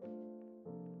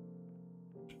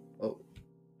 Oh.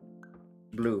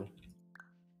 Blue.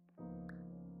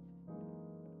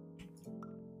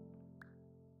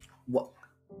 What?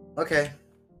 Okay.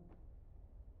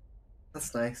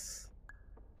 That's nice.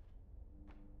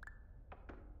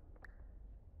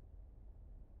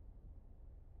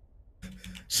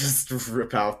 Just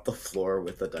rip out the floor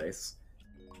with the dice.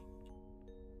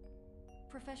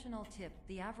 Professional tip: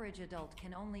 the average adult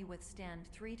can only withstand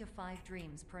 3 to 5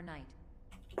 dreams per night.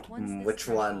 Once this Which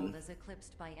one? is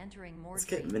eclipsed by entering more Let's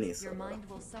get dreams, Minisoda. your mind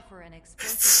will suffer an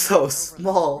explosive So mental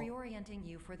small. overload, reorienting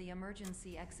you for the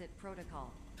emergency exit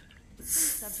protocol.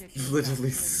 It's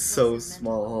literally so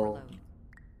small.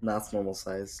 Now it's normal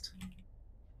sized.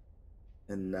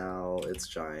 And now it's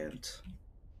giant.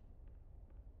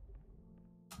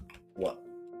 What?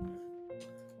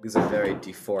 These are very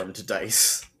deformed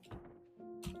dice.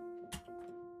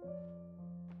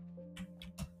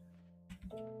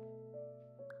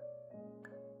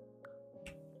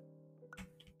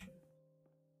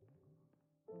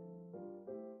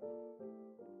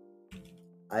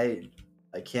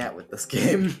 I can't with this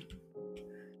game.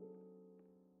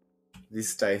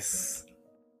 These dice.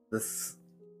 This.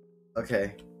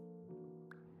 Okay.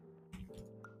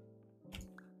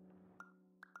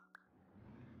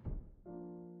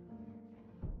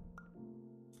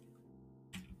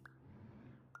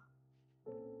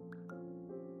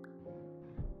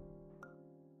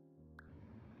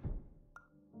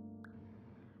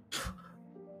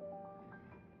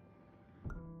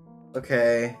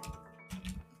 Okay.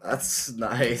 That's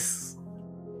nice.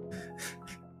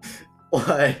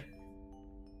 Why?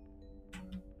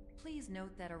 Please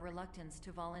note that a reluctance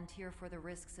to volunteer for the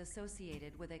risks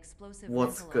associated with explosive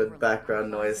What's mental good overload background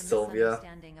implies noise, a Sylvia?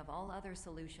 misunderstanding of all other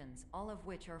solutions, all of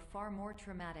which are far more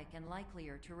traumatic and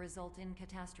likelier to result in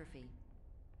catastrophe.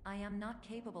 I am not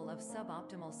capable of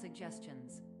suboptimal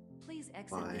suggestions. Please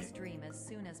exit Why? this dream as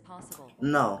soon as possible.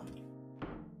 No.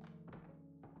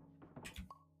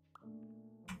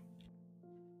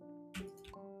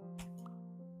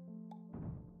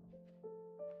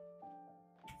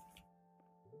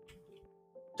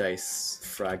 Dice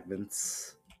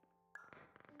fragments.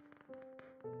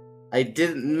 I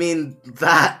didn't mean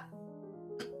that.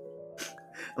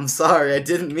 I'm sorry, I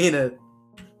didn't mean it.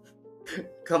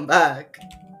 Come back.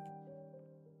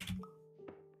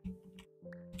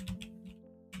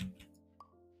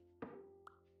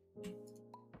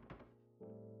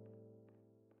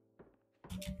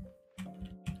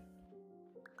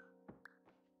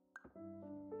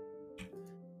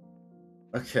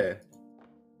 Okay.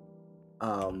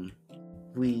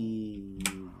 We...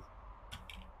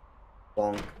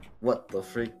 Bonk. What the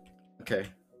freak? Okay.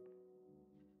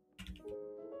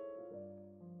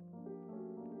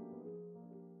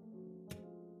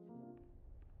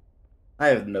 I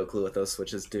have no clue what those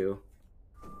switches do.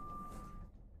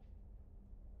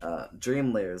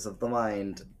 Dream layers of the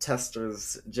mind.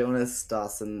 Testers: Jonas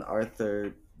Dawson,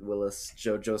 Arthur Willis,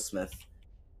 Jojo Smith.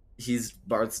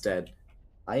 Bart's dead.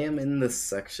 I am in this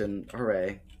section.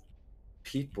 Hooray.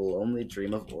 People only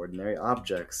dream of ordinary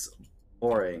objects.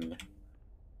 Boring.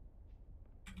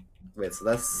 Wait, so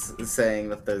that's saying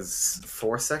that there's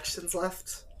 4 sections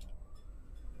left?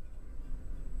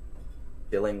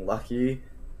 Feeling lucky?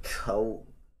 Oh,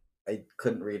 I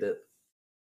couldn't read it.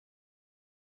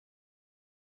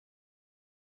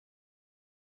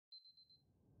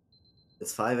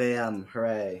 It's 5 a.m.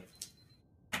 Hooray.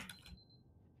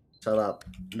 Shut up.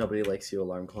 Nobody likes you,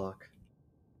 alarm clock.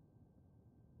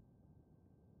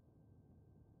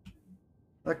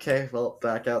 Okay, well,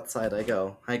 back outside I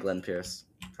go. Hi, Glenn Pierce.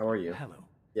 How are you? Hello.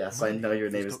 Yes, My I know your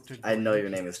name is. Dr. I know Glenn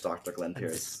your name is Pierce. Dr. Glenn And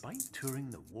Pierce. despite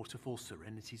touring the waterfall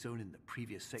serenity zone in the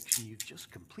previous section you've just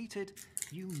completed,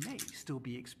 you may still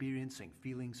be experiencing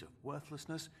feelings of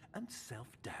worthlessness and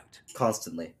self-doubt.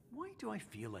 Constantly. Why do I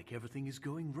feel like everything is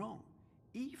going wrong,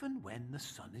 even when the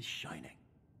sun is shining?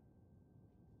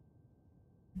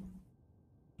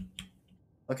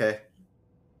 Okay.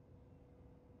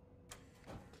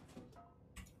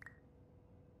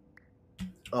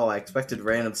 Oh, I expected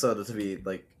random soda to be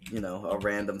like, you know, a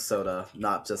random soda,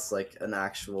 not just like an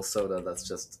actual soda that's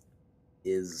just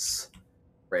is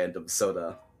random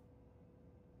soda.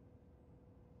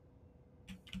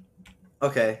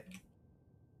 Okay.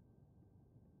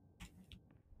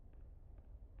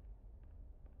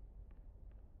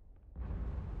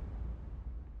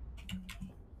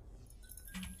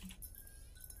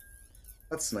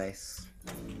 That's nice.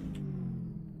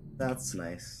 That's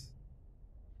nice.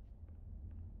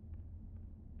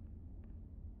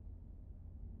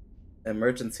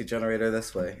 Emergency generator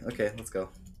this way. Okay, let's go.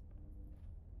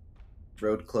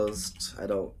 Road closed. I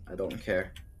don't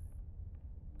care.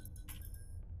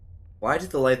 Why do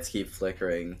the lights keep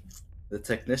flickering? The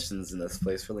technicians in this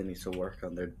place really need to work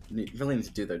on their really need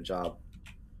to do their job.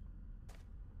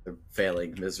 They're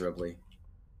failing miserably.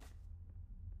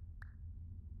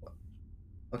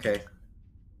 Okay.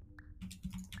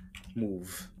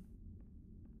 Move.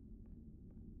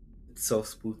 It's so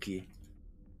spooky.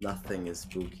 Nothing is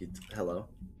spooky. Hello.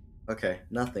 Okay,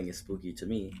 nothing is spooky to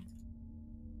me.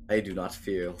 I do not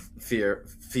feel fear.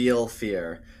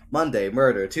 Monday,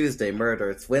 murder. Tuesday, murder.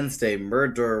 It's Wednesday,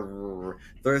 murder.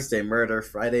 Thursday, murder.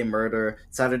 Friday, murder.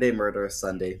 Saturday, murder.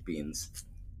 Sunday, beans.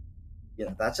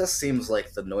 Yeah, that just seems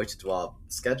like the Noite Dwab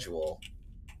schedule.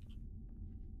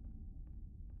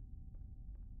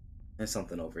 There's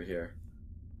something over here.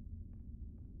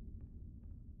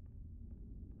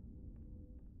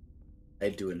 I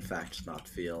do in fact not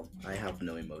feel. I have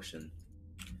no emotion.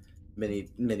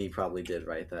 Minnie probably did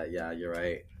write that. Yeah, you're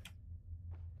right.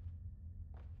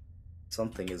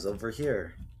 Something is over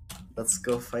here. Let's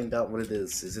go find out what it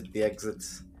is. Is it the exit?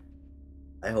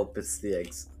 I hope it's the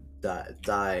exit.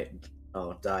 Diet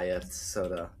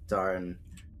soda. Darn.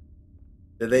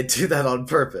 Did they do that on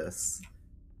purpose?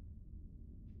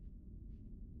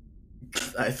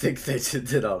 I think they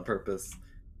did it on purpose.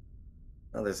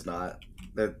 No, there's not.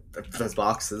 There's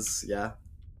boxes, yeah.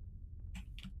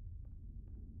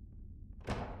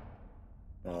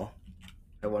 Well,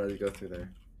 I wanted to go through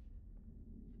there.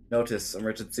 Notice,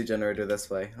 emergency generator this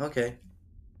way. Okay,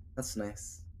 that's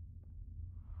nice.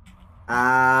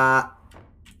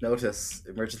 Notice,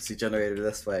 emergency generator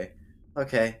this way.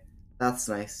 Okay, that's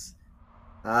nice.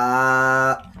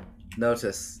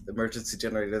 Notice, emergency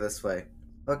generator this way.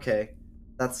 Okay,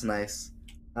 that's nice.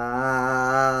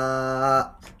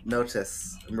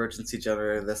 Notice, emergency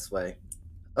generator this way.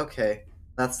 Okay,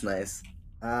 that's nice.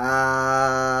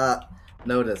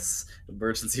 Notice,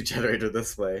 emergency generator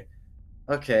this way.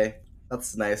 Okay,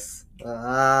 that's nice.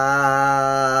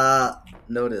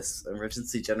 Notice,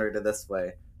 emergency generator this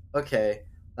way. Okay,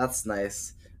 that's nice.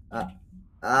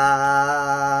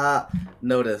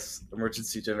 Notice,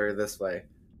 emergency generator this way.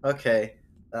 Okay,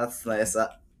 that's nice.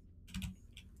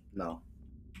 No.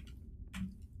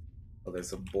 Oh,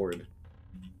 there's a board.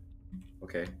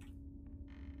 Okay.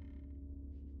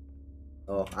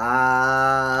 Oh,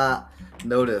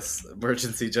 notice,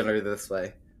 emergency generator this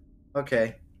way.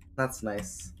 Okay, that's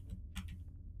nice.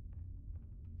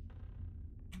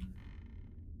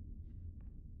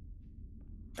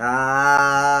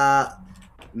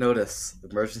 Notice,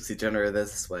 emergency generator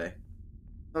this way.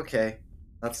 Okay,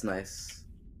 that's nice.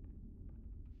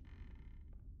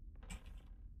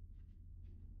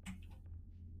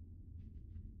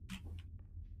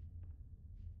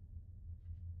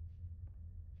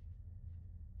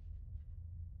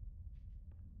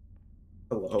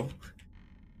 Hello?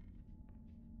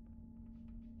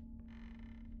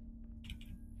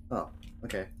 Oh,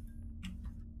 okay.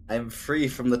 I'm free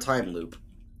from the time loop.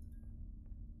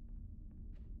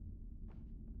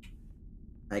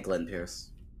 Hi, Glenn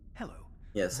Pierce. Hello.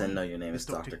 Yes, I know your name is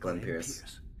Dr. Dr. Glenn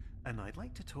Pierce. And I'd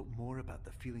like to talk more about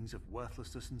the feelings of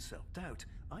worthlessness and self-doubt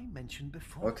I mentioned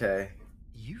before. Okay.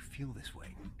 You feel this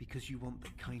way because you want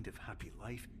the kind of happy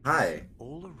life Hi.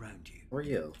 all around you. Who are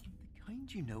you? The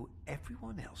kind you know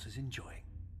everyone else is enjoying.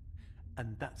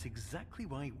 And that's exactly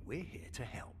why we're here to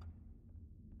help.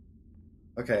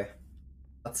 Okay.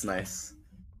 That's nice.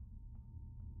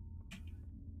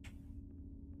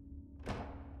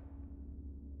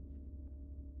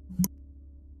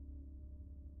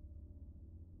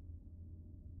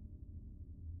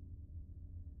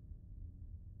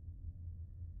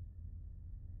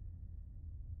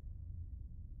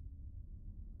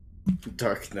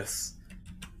 Darkness.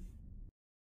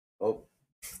 Oh,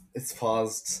 it's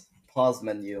paused. Pause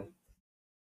menu.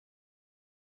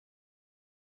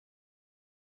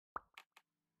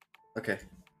 Okay.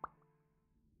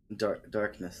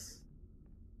 Darkness.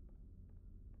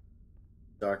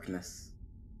 Darkness.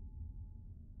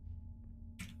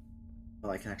 Oh,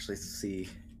 I can actually see.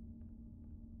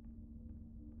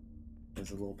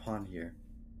 There's a little pond here.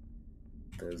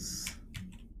 There's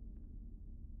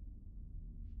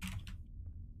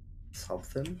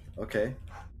something? Okay.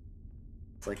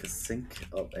 It's like a sync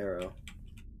up arrow.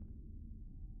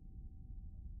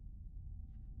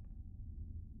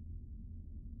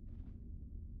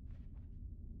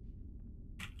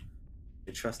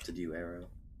 I trusted you, arrow.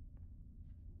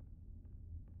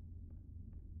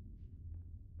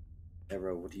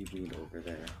 Arrow, what do you mean over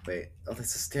there? Wait, oh,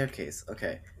 there's a staircase.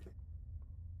 Okay.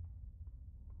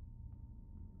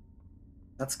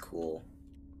 That's cool.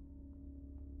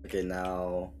 Okay,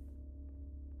 now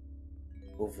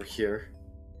over here.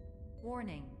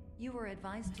 Warning. You were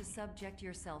advised to subject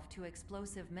yourself to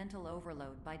explosive mental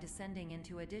overload by descending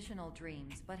into additional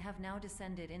dreams, but have now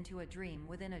descended into a dream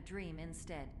within a dream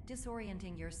instead,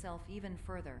 disorienting yourself even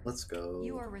further. Let's go.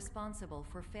 You are responsible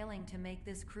for failing to make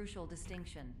this crucial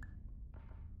distinction.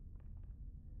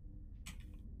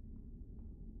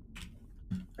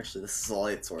 Actually, this is a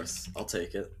light source. I'll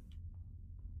take it.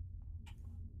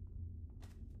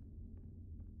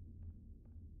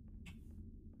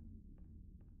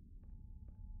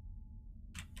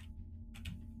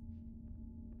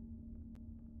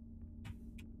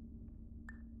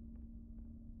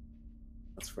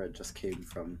 That's where it just came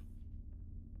from.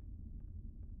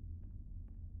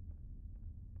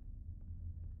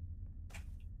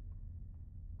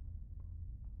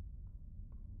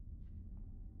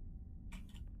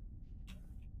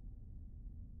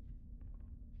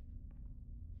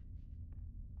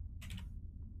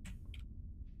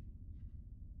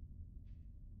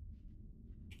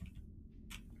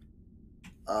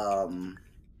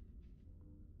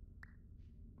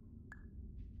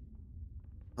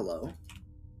 Hello?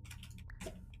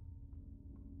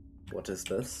 What is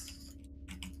this?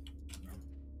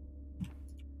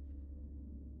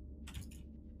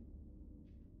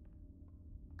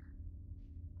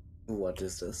 What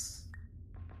is this?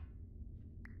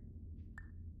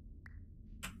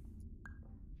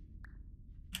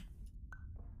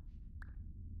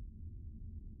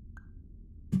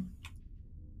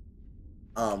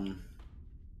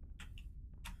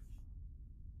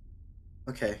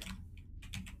 Okay.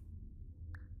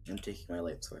 I'm taking my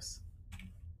light source.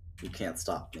 You can't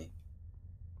stop me.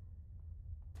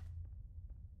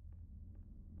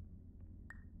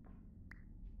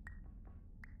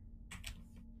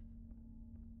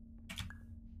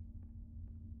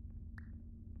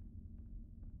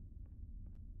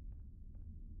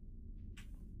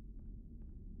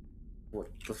 What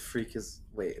the freak is...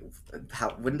 Wait,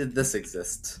 how... When did this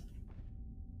exist?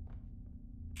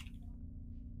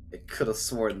 I could have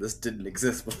sworn this didn't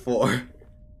exist before.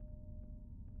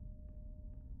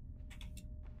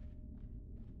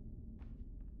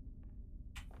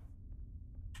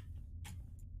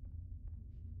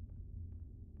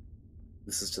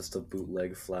 This is just a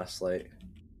bootleg flashlight.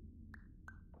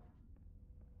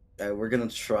 Alright, we're gonna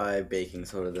try baking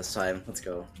soda this time. Let's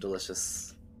go.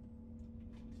 Delicious.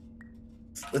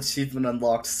 Achievement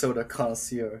unlocked, soda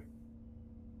connoisseur.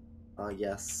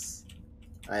 Yes.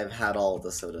 I have had all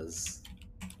the sodas.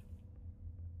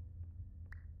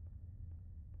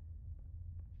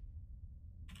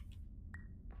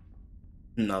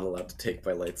 Not allowed to take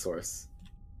my light source.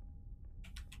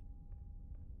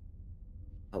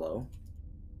 Hello?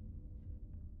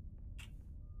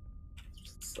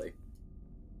 It's like...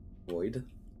 void?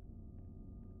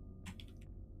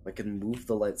 I can move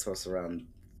the light source around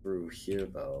through here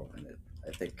though, and it,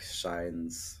 I think,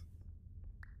 shines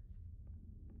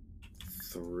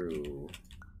through.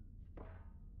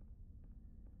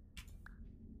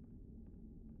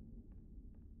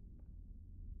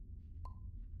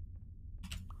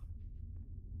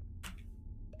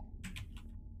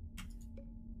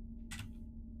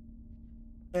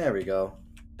 There we go.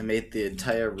 I made the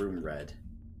entire room red.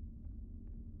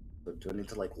 So do I need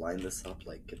to like line this up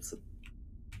like it's a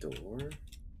door?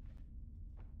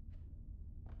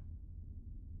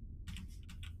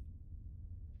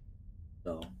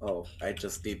 No. Oh, I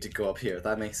just need to go up here.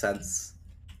 That makes sense.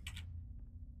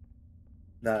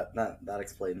 That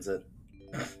explains it.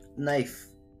 Knife.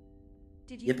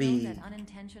 Did you Yippee. know that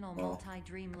unintentional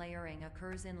multi-dream layering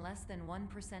occurs in less than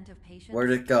 1% of patients? Where'd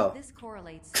it go? This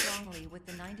correlates strongly with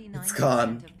the 99%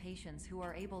 gone. of patients who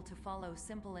are able to follow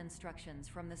simple instructions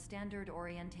from the standard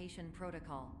orientation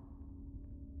protocol.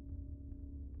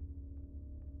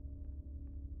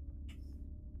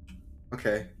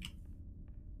 Okay.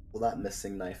 Well, that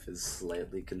missing knife is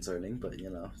slightly concerning, but you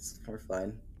know, we're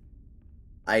fine.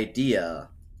 Idea.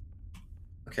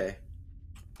 Okay. .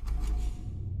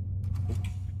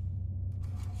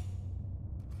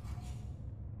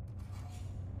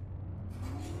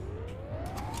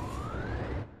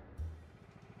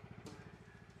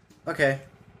 Okay.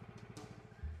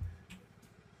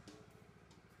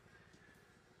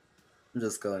 I'm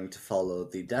just going to follow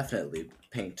the definitely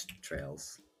paint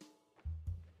trails.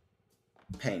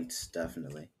 Paint,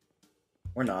 definitely.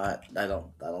 Or not. I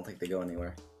don't think they go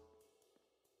anywhere.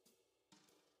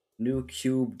 New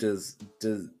cube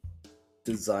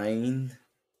design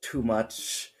too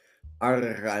much.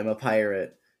 Arr, I'm a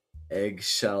pirate.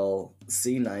 Eggshell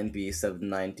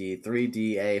C9B790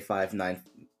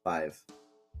 3DA595.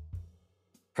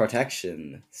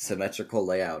 Protection. Symmetrical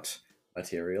layout.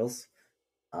 Materials.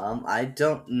 I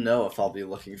don't know if I'll be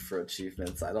looking for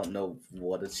achievements. I don't know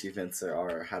what achievements there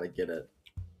are or how to get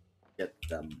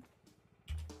them.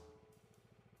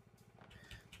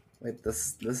 Wait,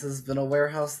 this has been a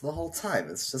warehouse the whole time.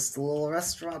 It's just a little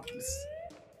restaurant.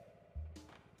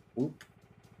 Oop.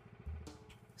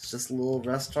 It's just a little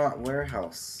restaurant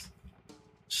warehouse.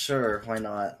 Sure, why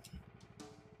not?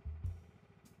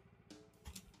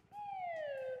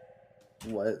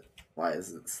 What? Why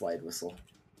is it slide whistle?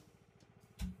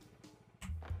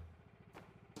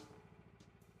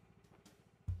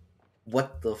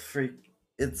 What the freak?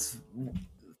 It's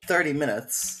 30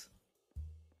 minutes.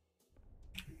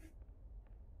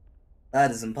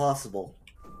 That is impossible.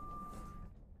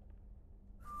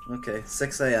 Okay,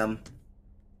 6 a.m.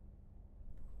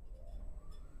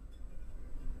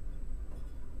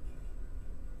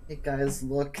 Hey guys,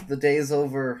 look, the day's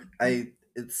over.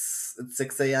 It's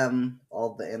 6 a.m.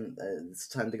 It's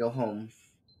time to go home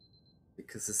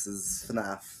because this is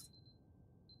FNAF,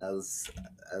 as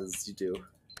you do.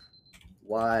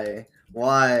 Why?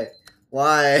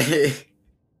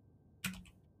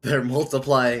 They're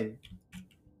multiplying.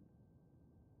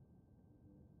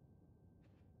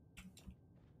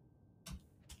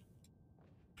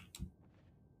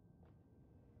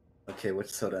 Okay,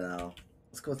 which soda now?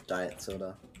 Let's go with diet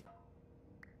soda.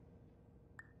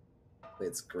 Wait,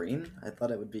 it's green? I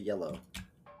thought it would be yellow.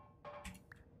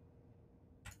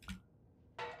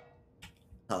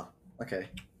 Huh, okay.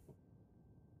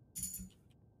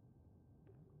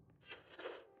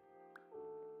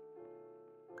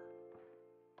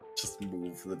 Just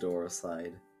move the door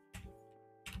aside.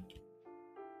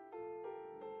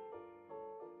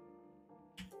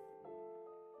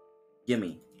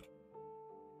 Gimme.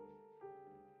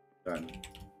 Done.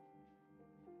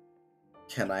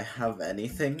 Can I have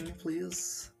anything,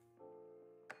 please?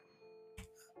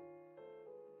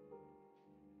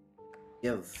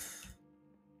 Give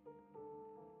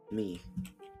me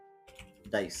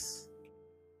dice.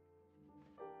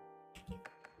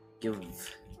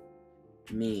 Give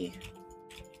me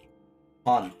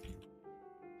pawn.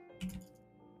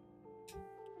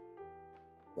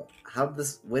 How did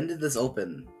this? When did this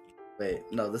open? Wait,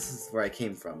 no, this is where I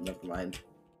came from. Never mind.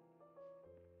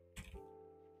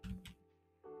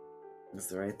 Is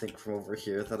there anything from over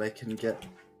here that I can get?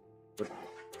 What?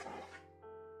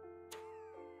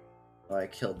 Oh, I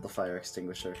killed the fire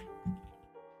extinguisher.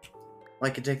 Oh, I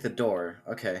could take the door.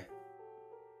 Okay.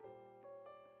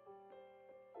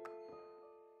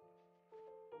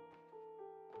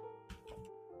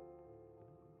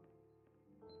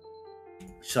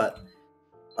 Shut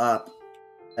up.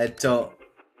 I don't...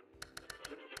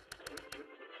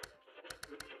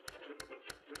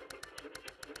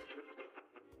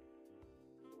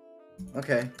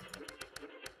 Okay.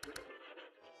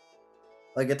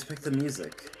 I get to pick the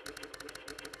music.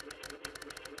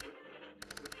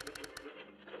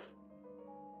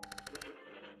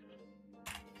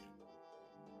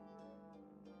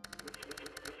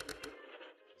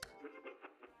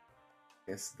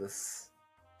 Guess this...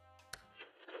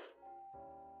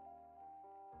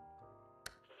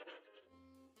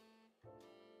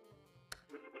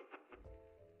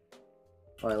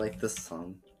 Oh, I like this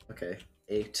song. Okay.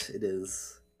 8 it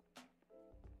is.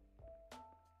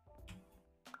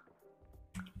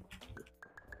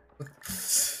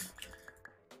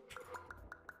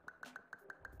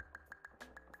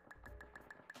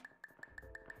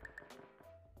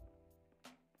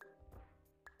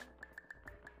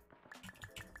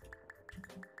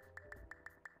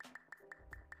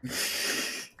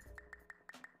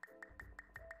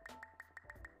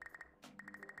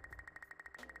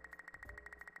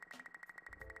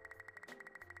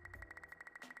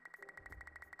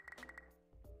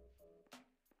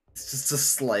 It's just a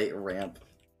slight ramp.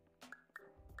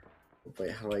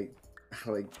 Wait, how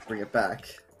do I bring it back?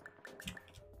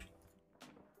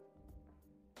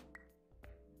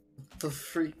 What the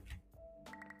freak?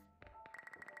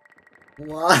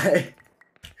 Why?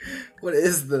 What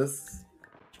is this?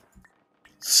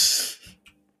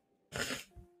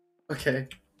 Okay.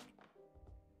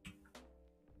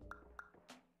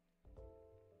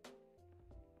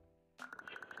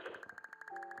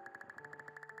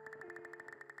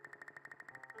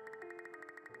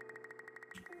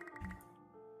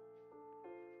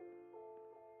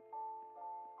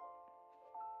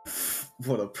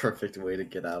 What a perfect way to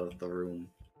get out of the room.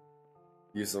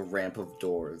 Use a ramp of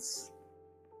doors.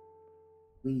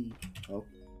 Whee. Oh.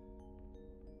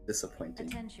 Disappointing.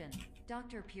 Attention.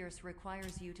 Dr. Pierce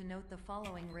requires you to note the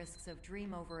following risks of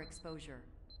dream overexposure.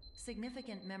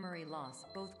 Significant memory loss,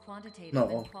 both quantitative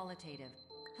and qualitative.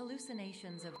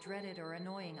 Hallucinations of dreaded or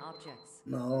annoying objects.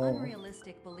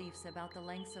 Unrealistic beliefs about the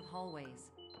lengths of hallways.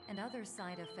 And other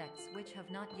side effects which have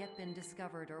not yet been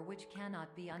discovered or which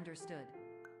cannot be understood.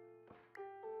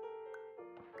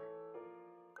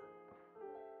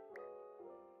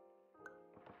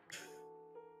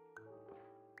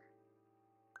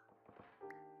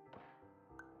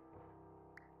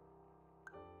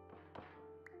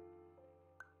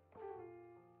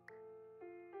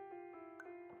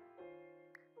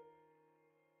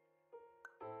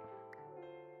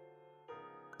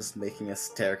 Just making a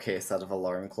staircase out of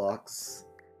alarm clocks.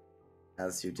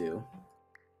 As you do.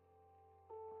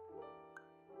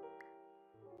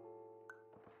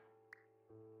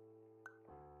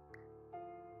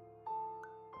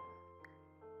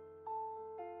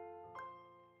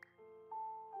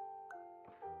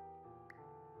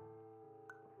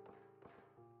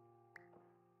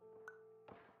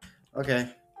 Okay.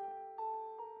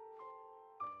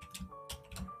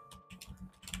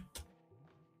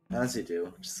 As you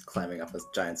do, just climbing up a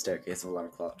giant staircase of alarm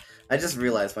clock. I just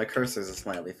realized my cursor's a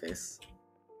smiley face.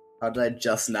 How did I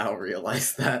just now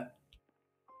realize that?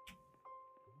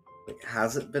 Like,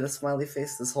 has it been a smiley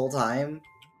face this whole time?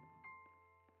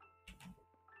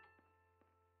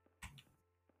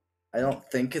 I don't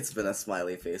think it's been a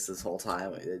smiley face this whole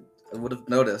time. I would have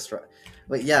noticed, right?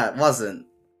 Wait, yeah, it wasn't.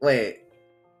 Wait.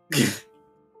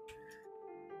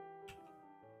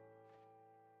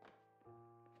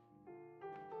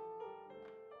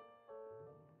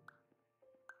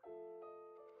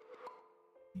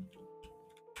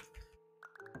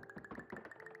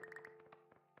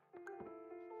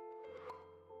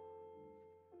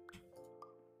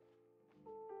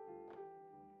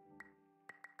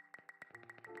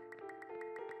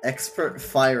 Expert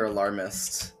fire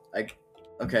alarmist.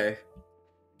 Okay.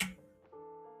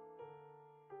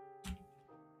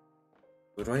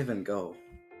 Where do I even go?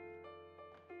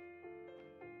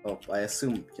 Oh, I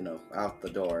assume, you know, out the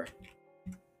door.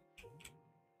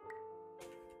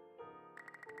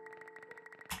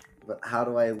 But how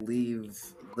do I leave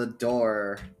the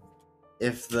door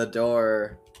if the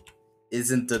door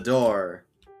isn't the door?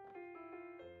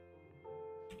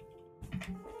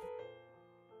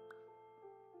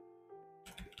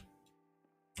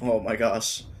 Oh my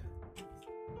gosh.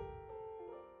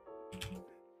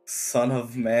 Son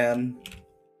of man.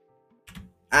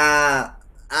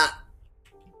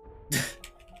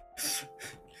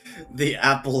 The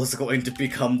apple is going to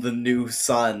become the new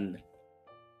sun.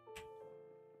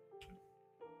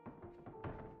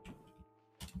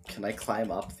 Can I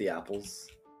climb up the apples?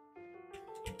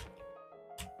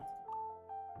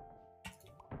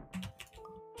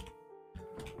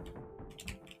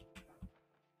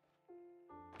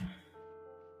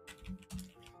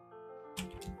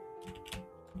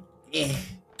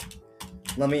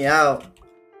 Let me out.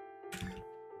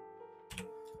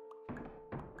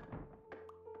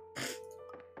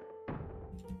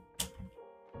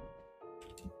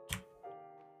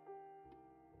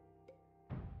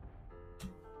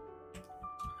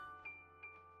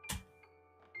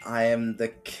 I am the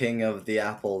king of the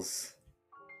apples.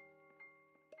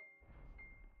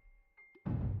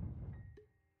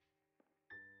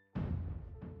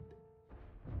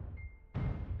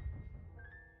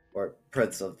 Or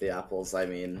prince of the apples, I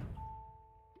mean.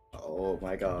 Oh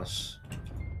my gosh.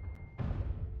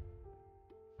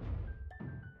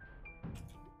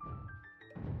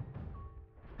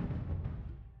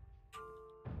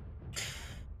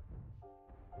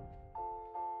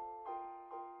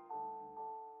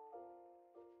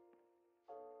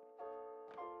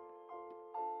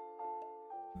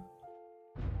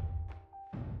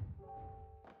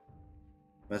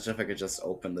 Imagine if I could just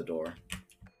open the door.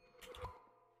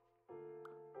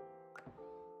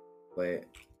 Wait.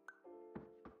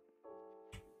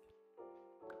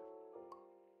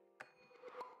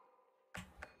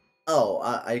 Oh,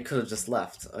 I could have just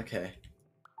left. Okay.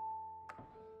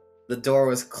 The door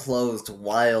was closed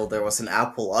while there was an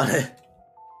apple on it.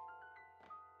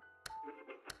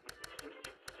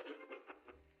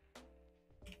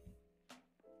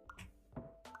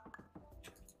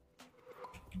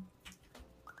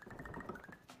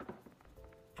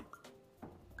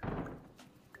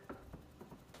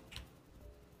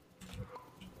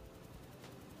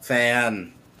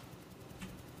 Fan.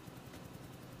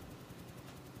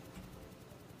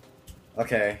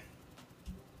 Okay.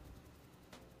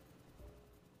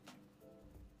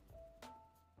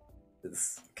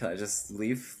 Can I just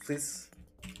leave, please?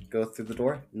 Go through the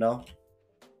door? No?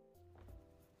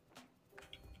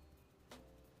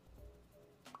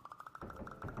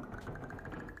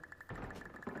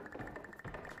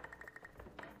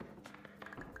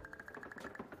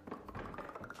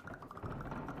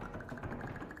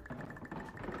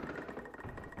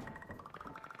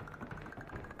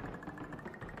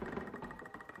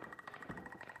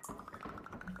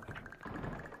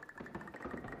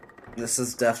 This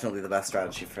is definitely the best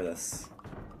strategy for this.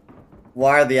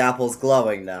 Why are the apples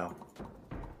glowing now?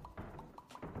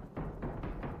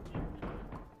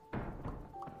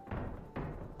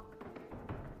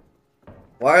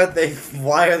 Why are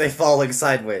they falling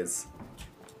sideways?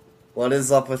 What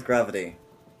is up with gravity?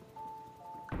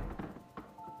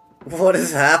 What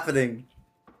is happening?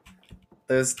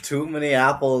 There's too many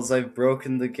apples. I've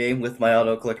broken the game with my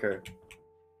auto clicker.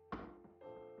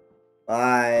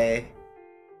 Bye.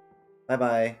 Bye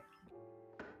bye.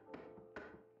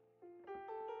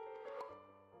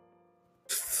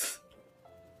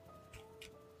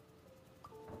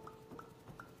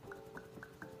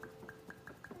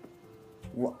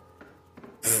 What?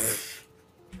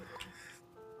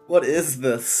 What is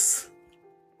this?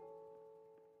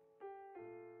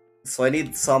 So I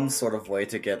need some sort of way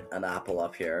to get an apple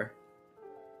up here.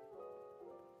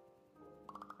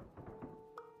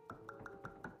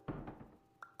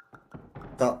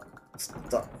 Stop.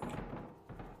 Stop.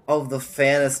 Oh, the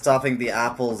fan is stopping the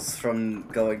apples from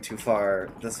going too far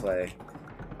this way.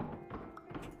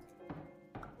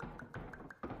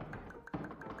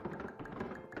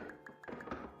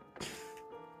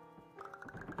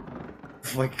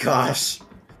 Oh my gosh.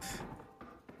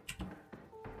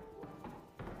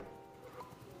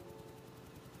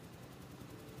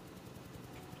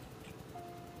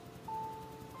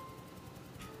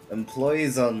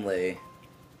 Employees only.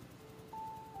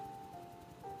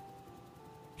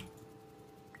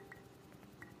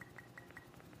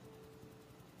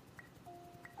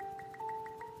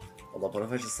 Hold up, what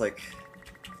if I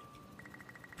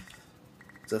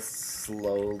just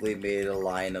slowly made a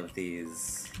line of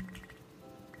these?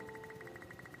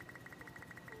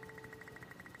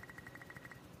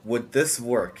 Would this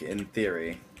work in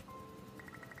theory?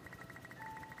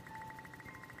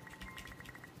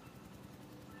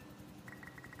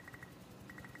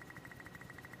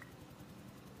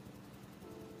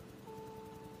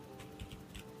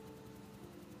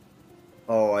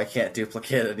 Oh, I can't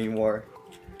duplicate anymore.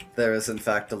 There is in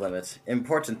fact a limit.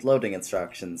 Important loading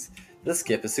instructions. This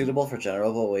skip is suitable for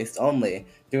general waste only.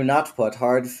 Do not put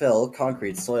hard fill,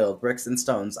 concrete, soil, bricks, and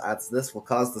stones, as this will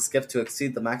cause the skip to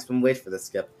exceed the maximum weight for this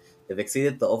skip. If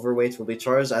exceeded, the overweight will be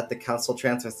charged at the council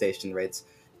transfer station rates.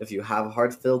 If you have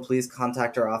hard fill, please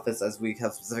contact our office as we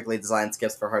have specifically designed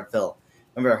skips for hard fill.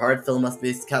 Remember, hard fill must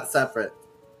be kept separate.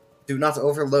 Do not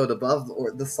overload above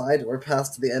or the side or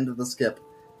past the end of the skip.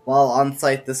 While on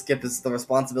site, this skip is the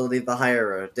responsibility of the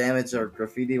hirer. Damage or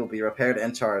graffiti will be repaired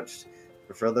and charged.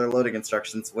 For further loading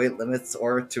instructions, weight limits,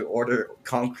 or to order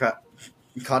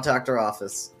contact our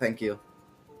office. Thank you.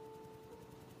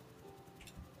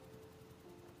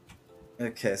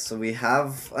 Okay, so we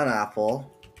have an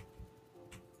apple.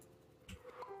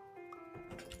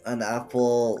 An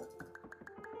apple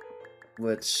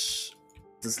which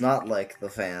does not like the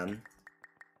fan.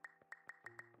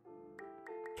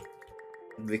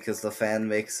 Because the fan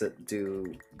makes it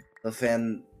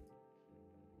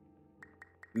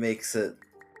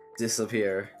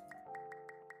disappear.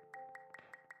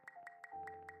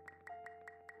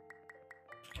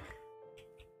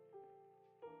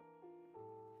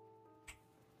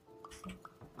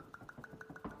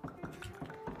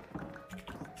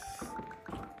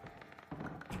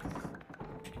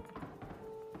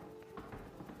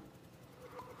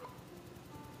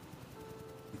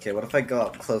 Okay, what if I go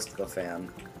up close to the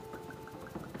fan?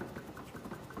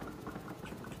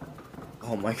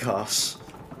 Oh my gosh.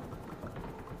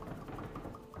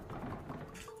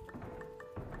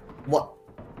 What?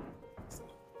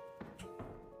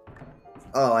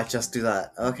 Oh, I just do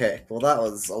that. Okay, well that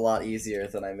was a lot easier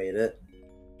than I made it.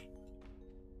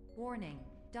 Warning.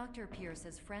 Dr. Pierce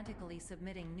is frantically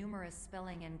submitting numerous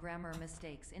spelling and grammar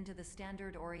mistakes into the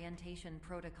standard orientation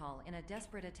protocol in a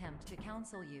desperate attempt to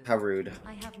counsel you. How rude.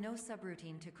 I have no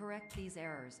subroutine to correct these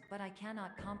errors, but I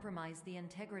cannot compromise the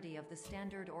integrity of the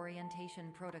standard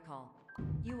orientation protocol.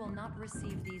 You will not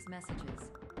receive these messages.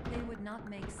 They would not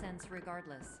make sense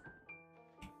regardless.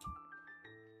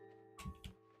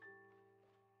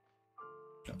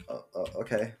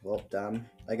 Okay, well, down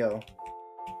I go.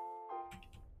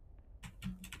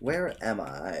 Where am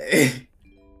I?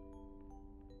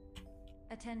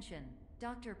 Attention.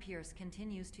 Dr. Pierce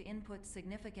continues to input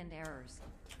significant errors.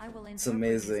 I will It's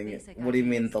interpret his amazing. basic What do you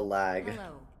mean ideas. the lag?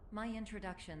 Hello, my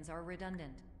introductions are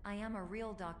redundant. I am a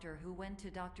real doctor who went to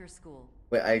doctor school.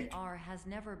 Wait, PR has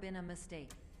never been a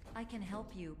mistake. I can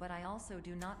help you, but I also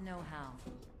do not know how.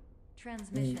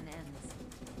 Transmission ends.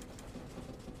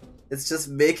 It's just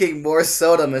making more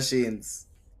soda machines.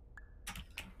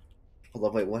 Hold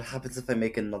on, wait, what happens if I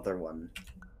make another one?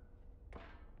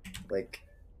 Like...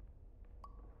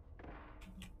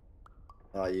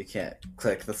 Oh, you can't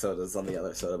click the sodas on the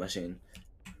other soda machine.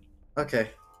 Okay.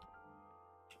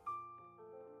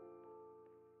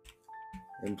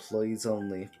 Employees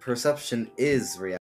only. Perception is reality.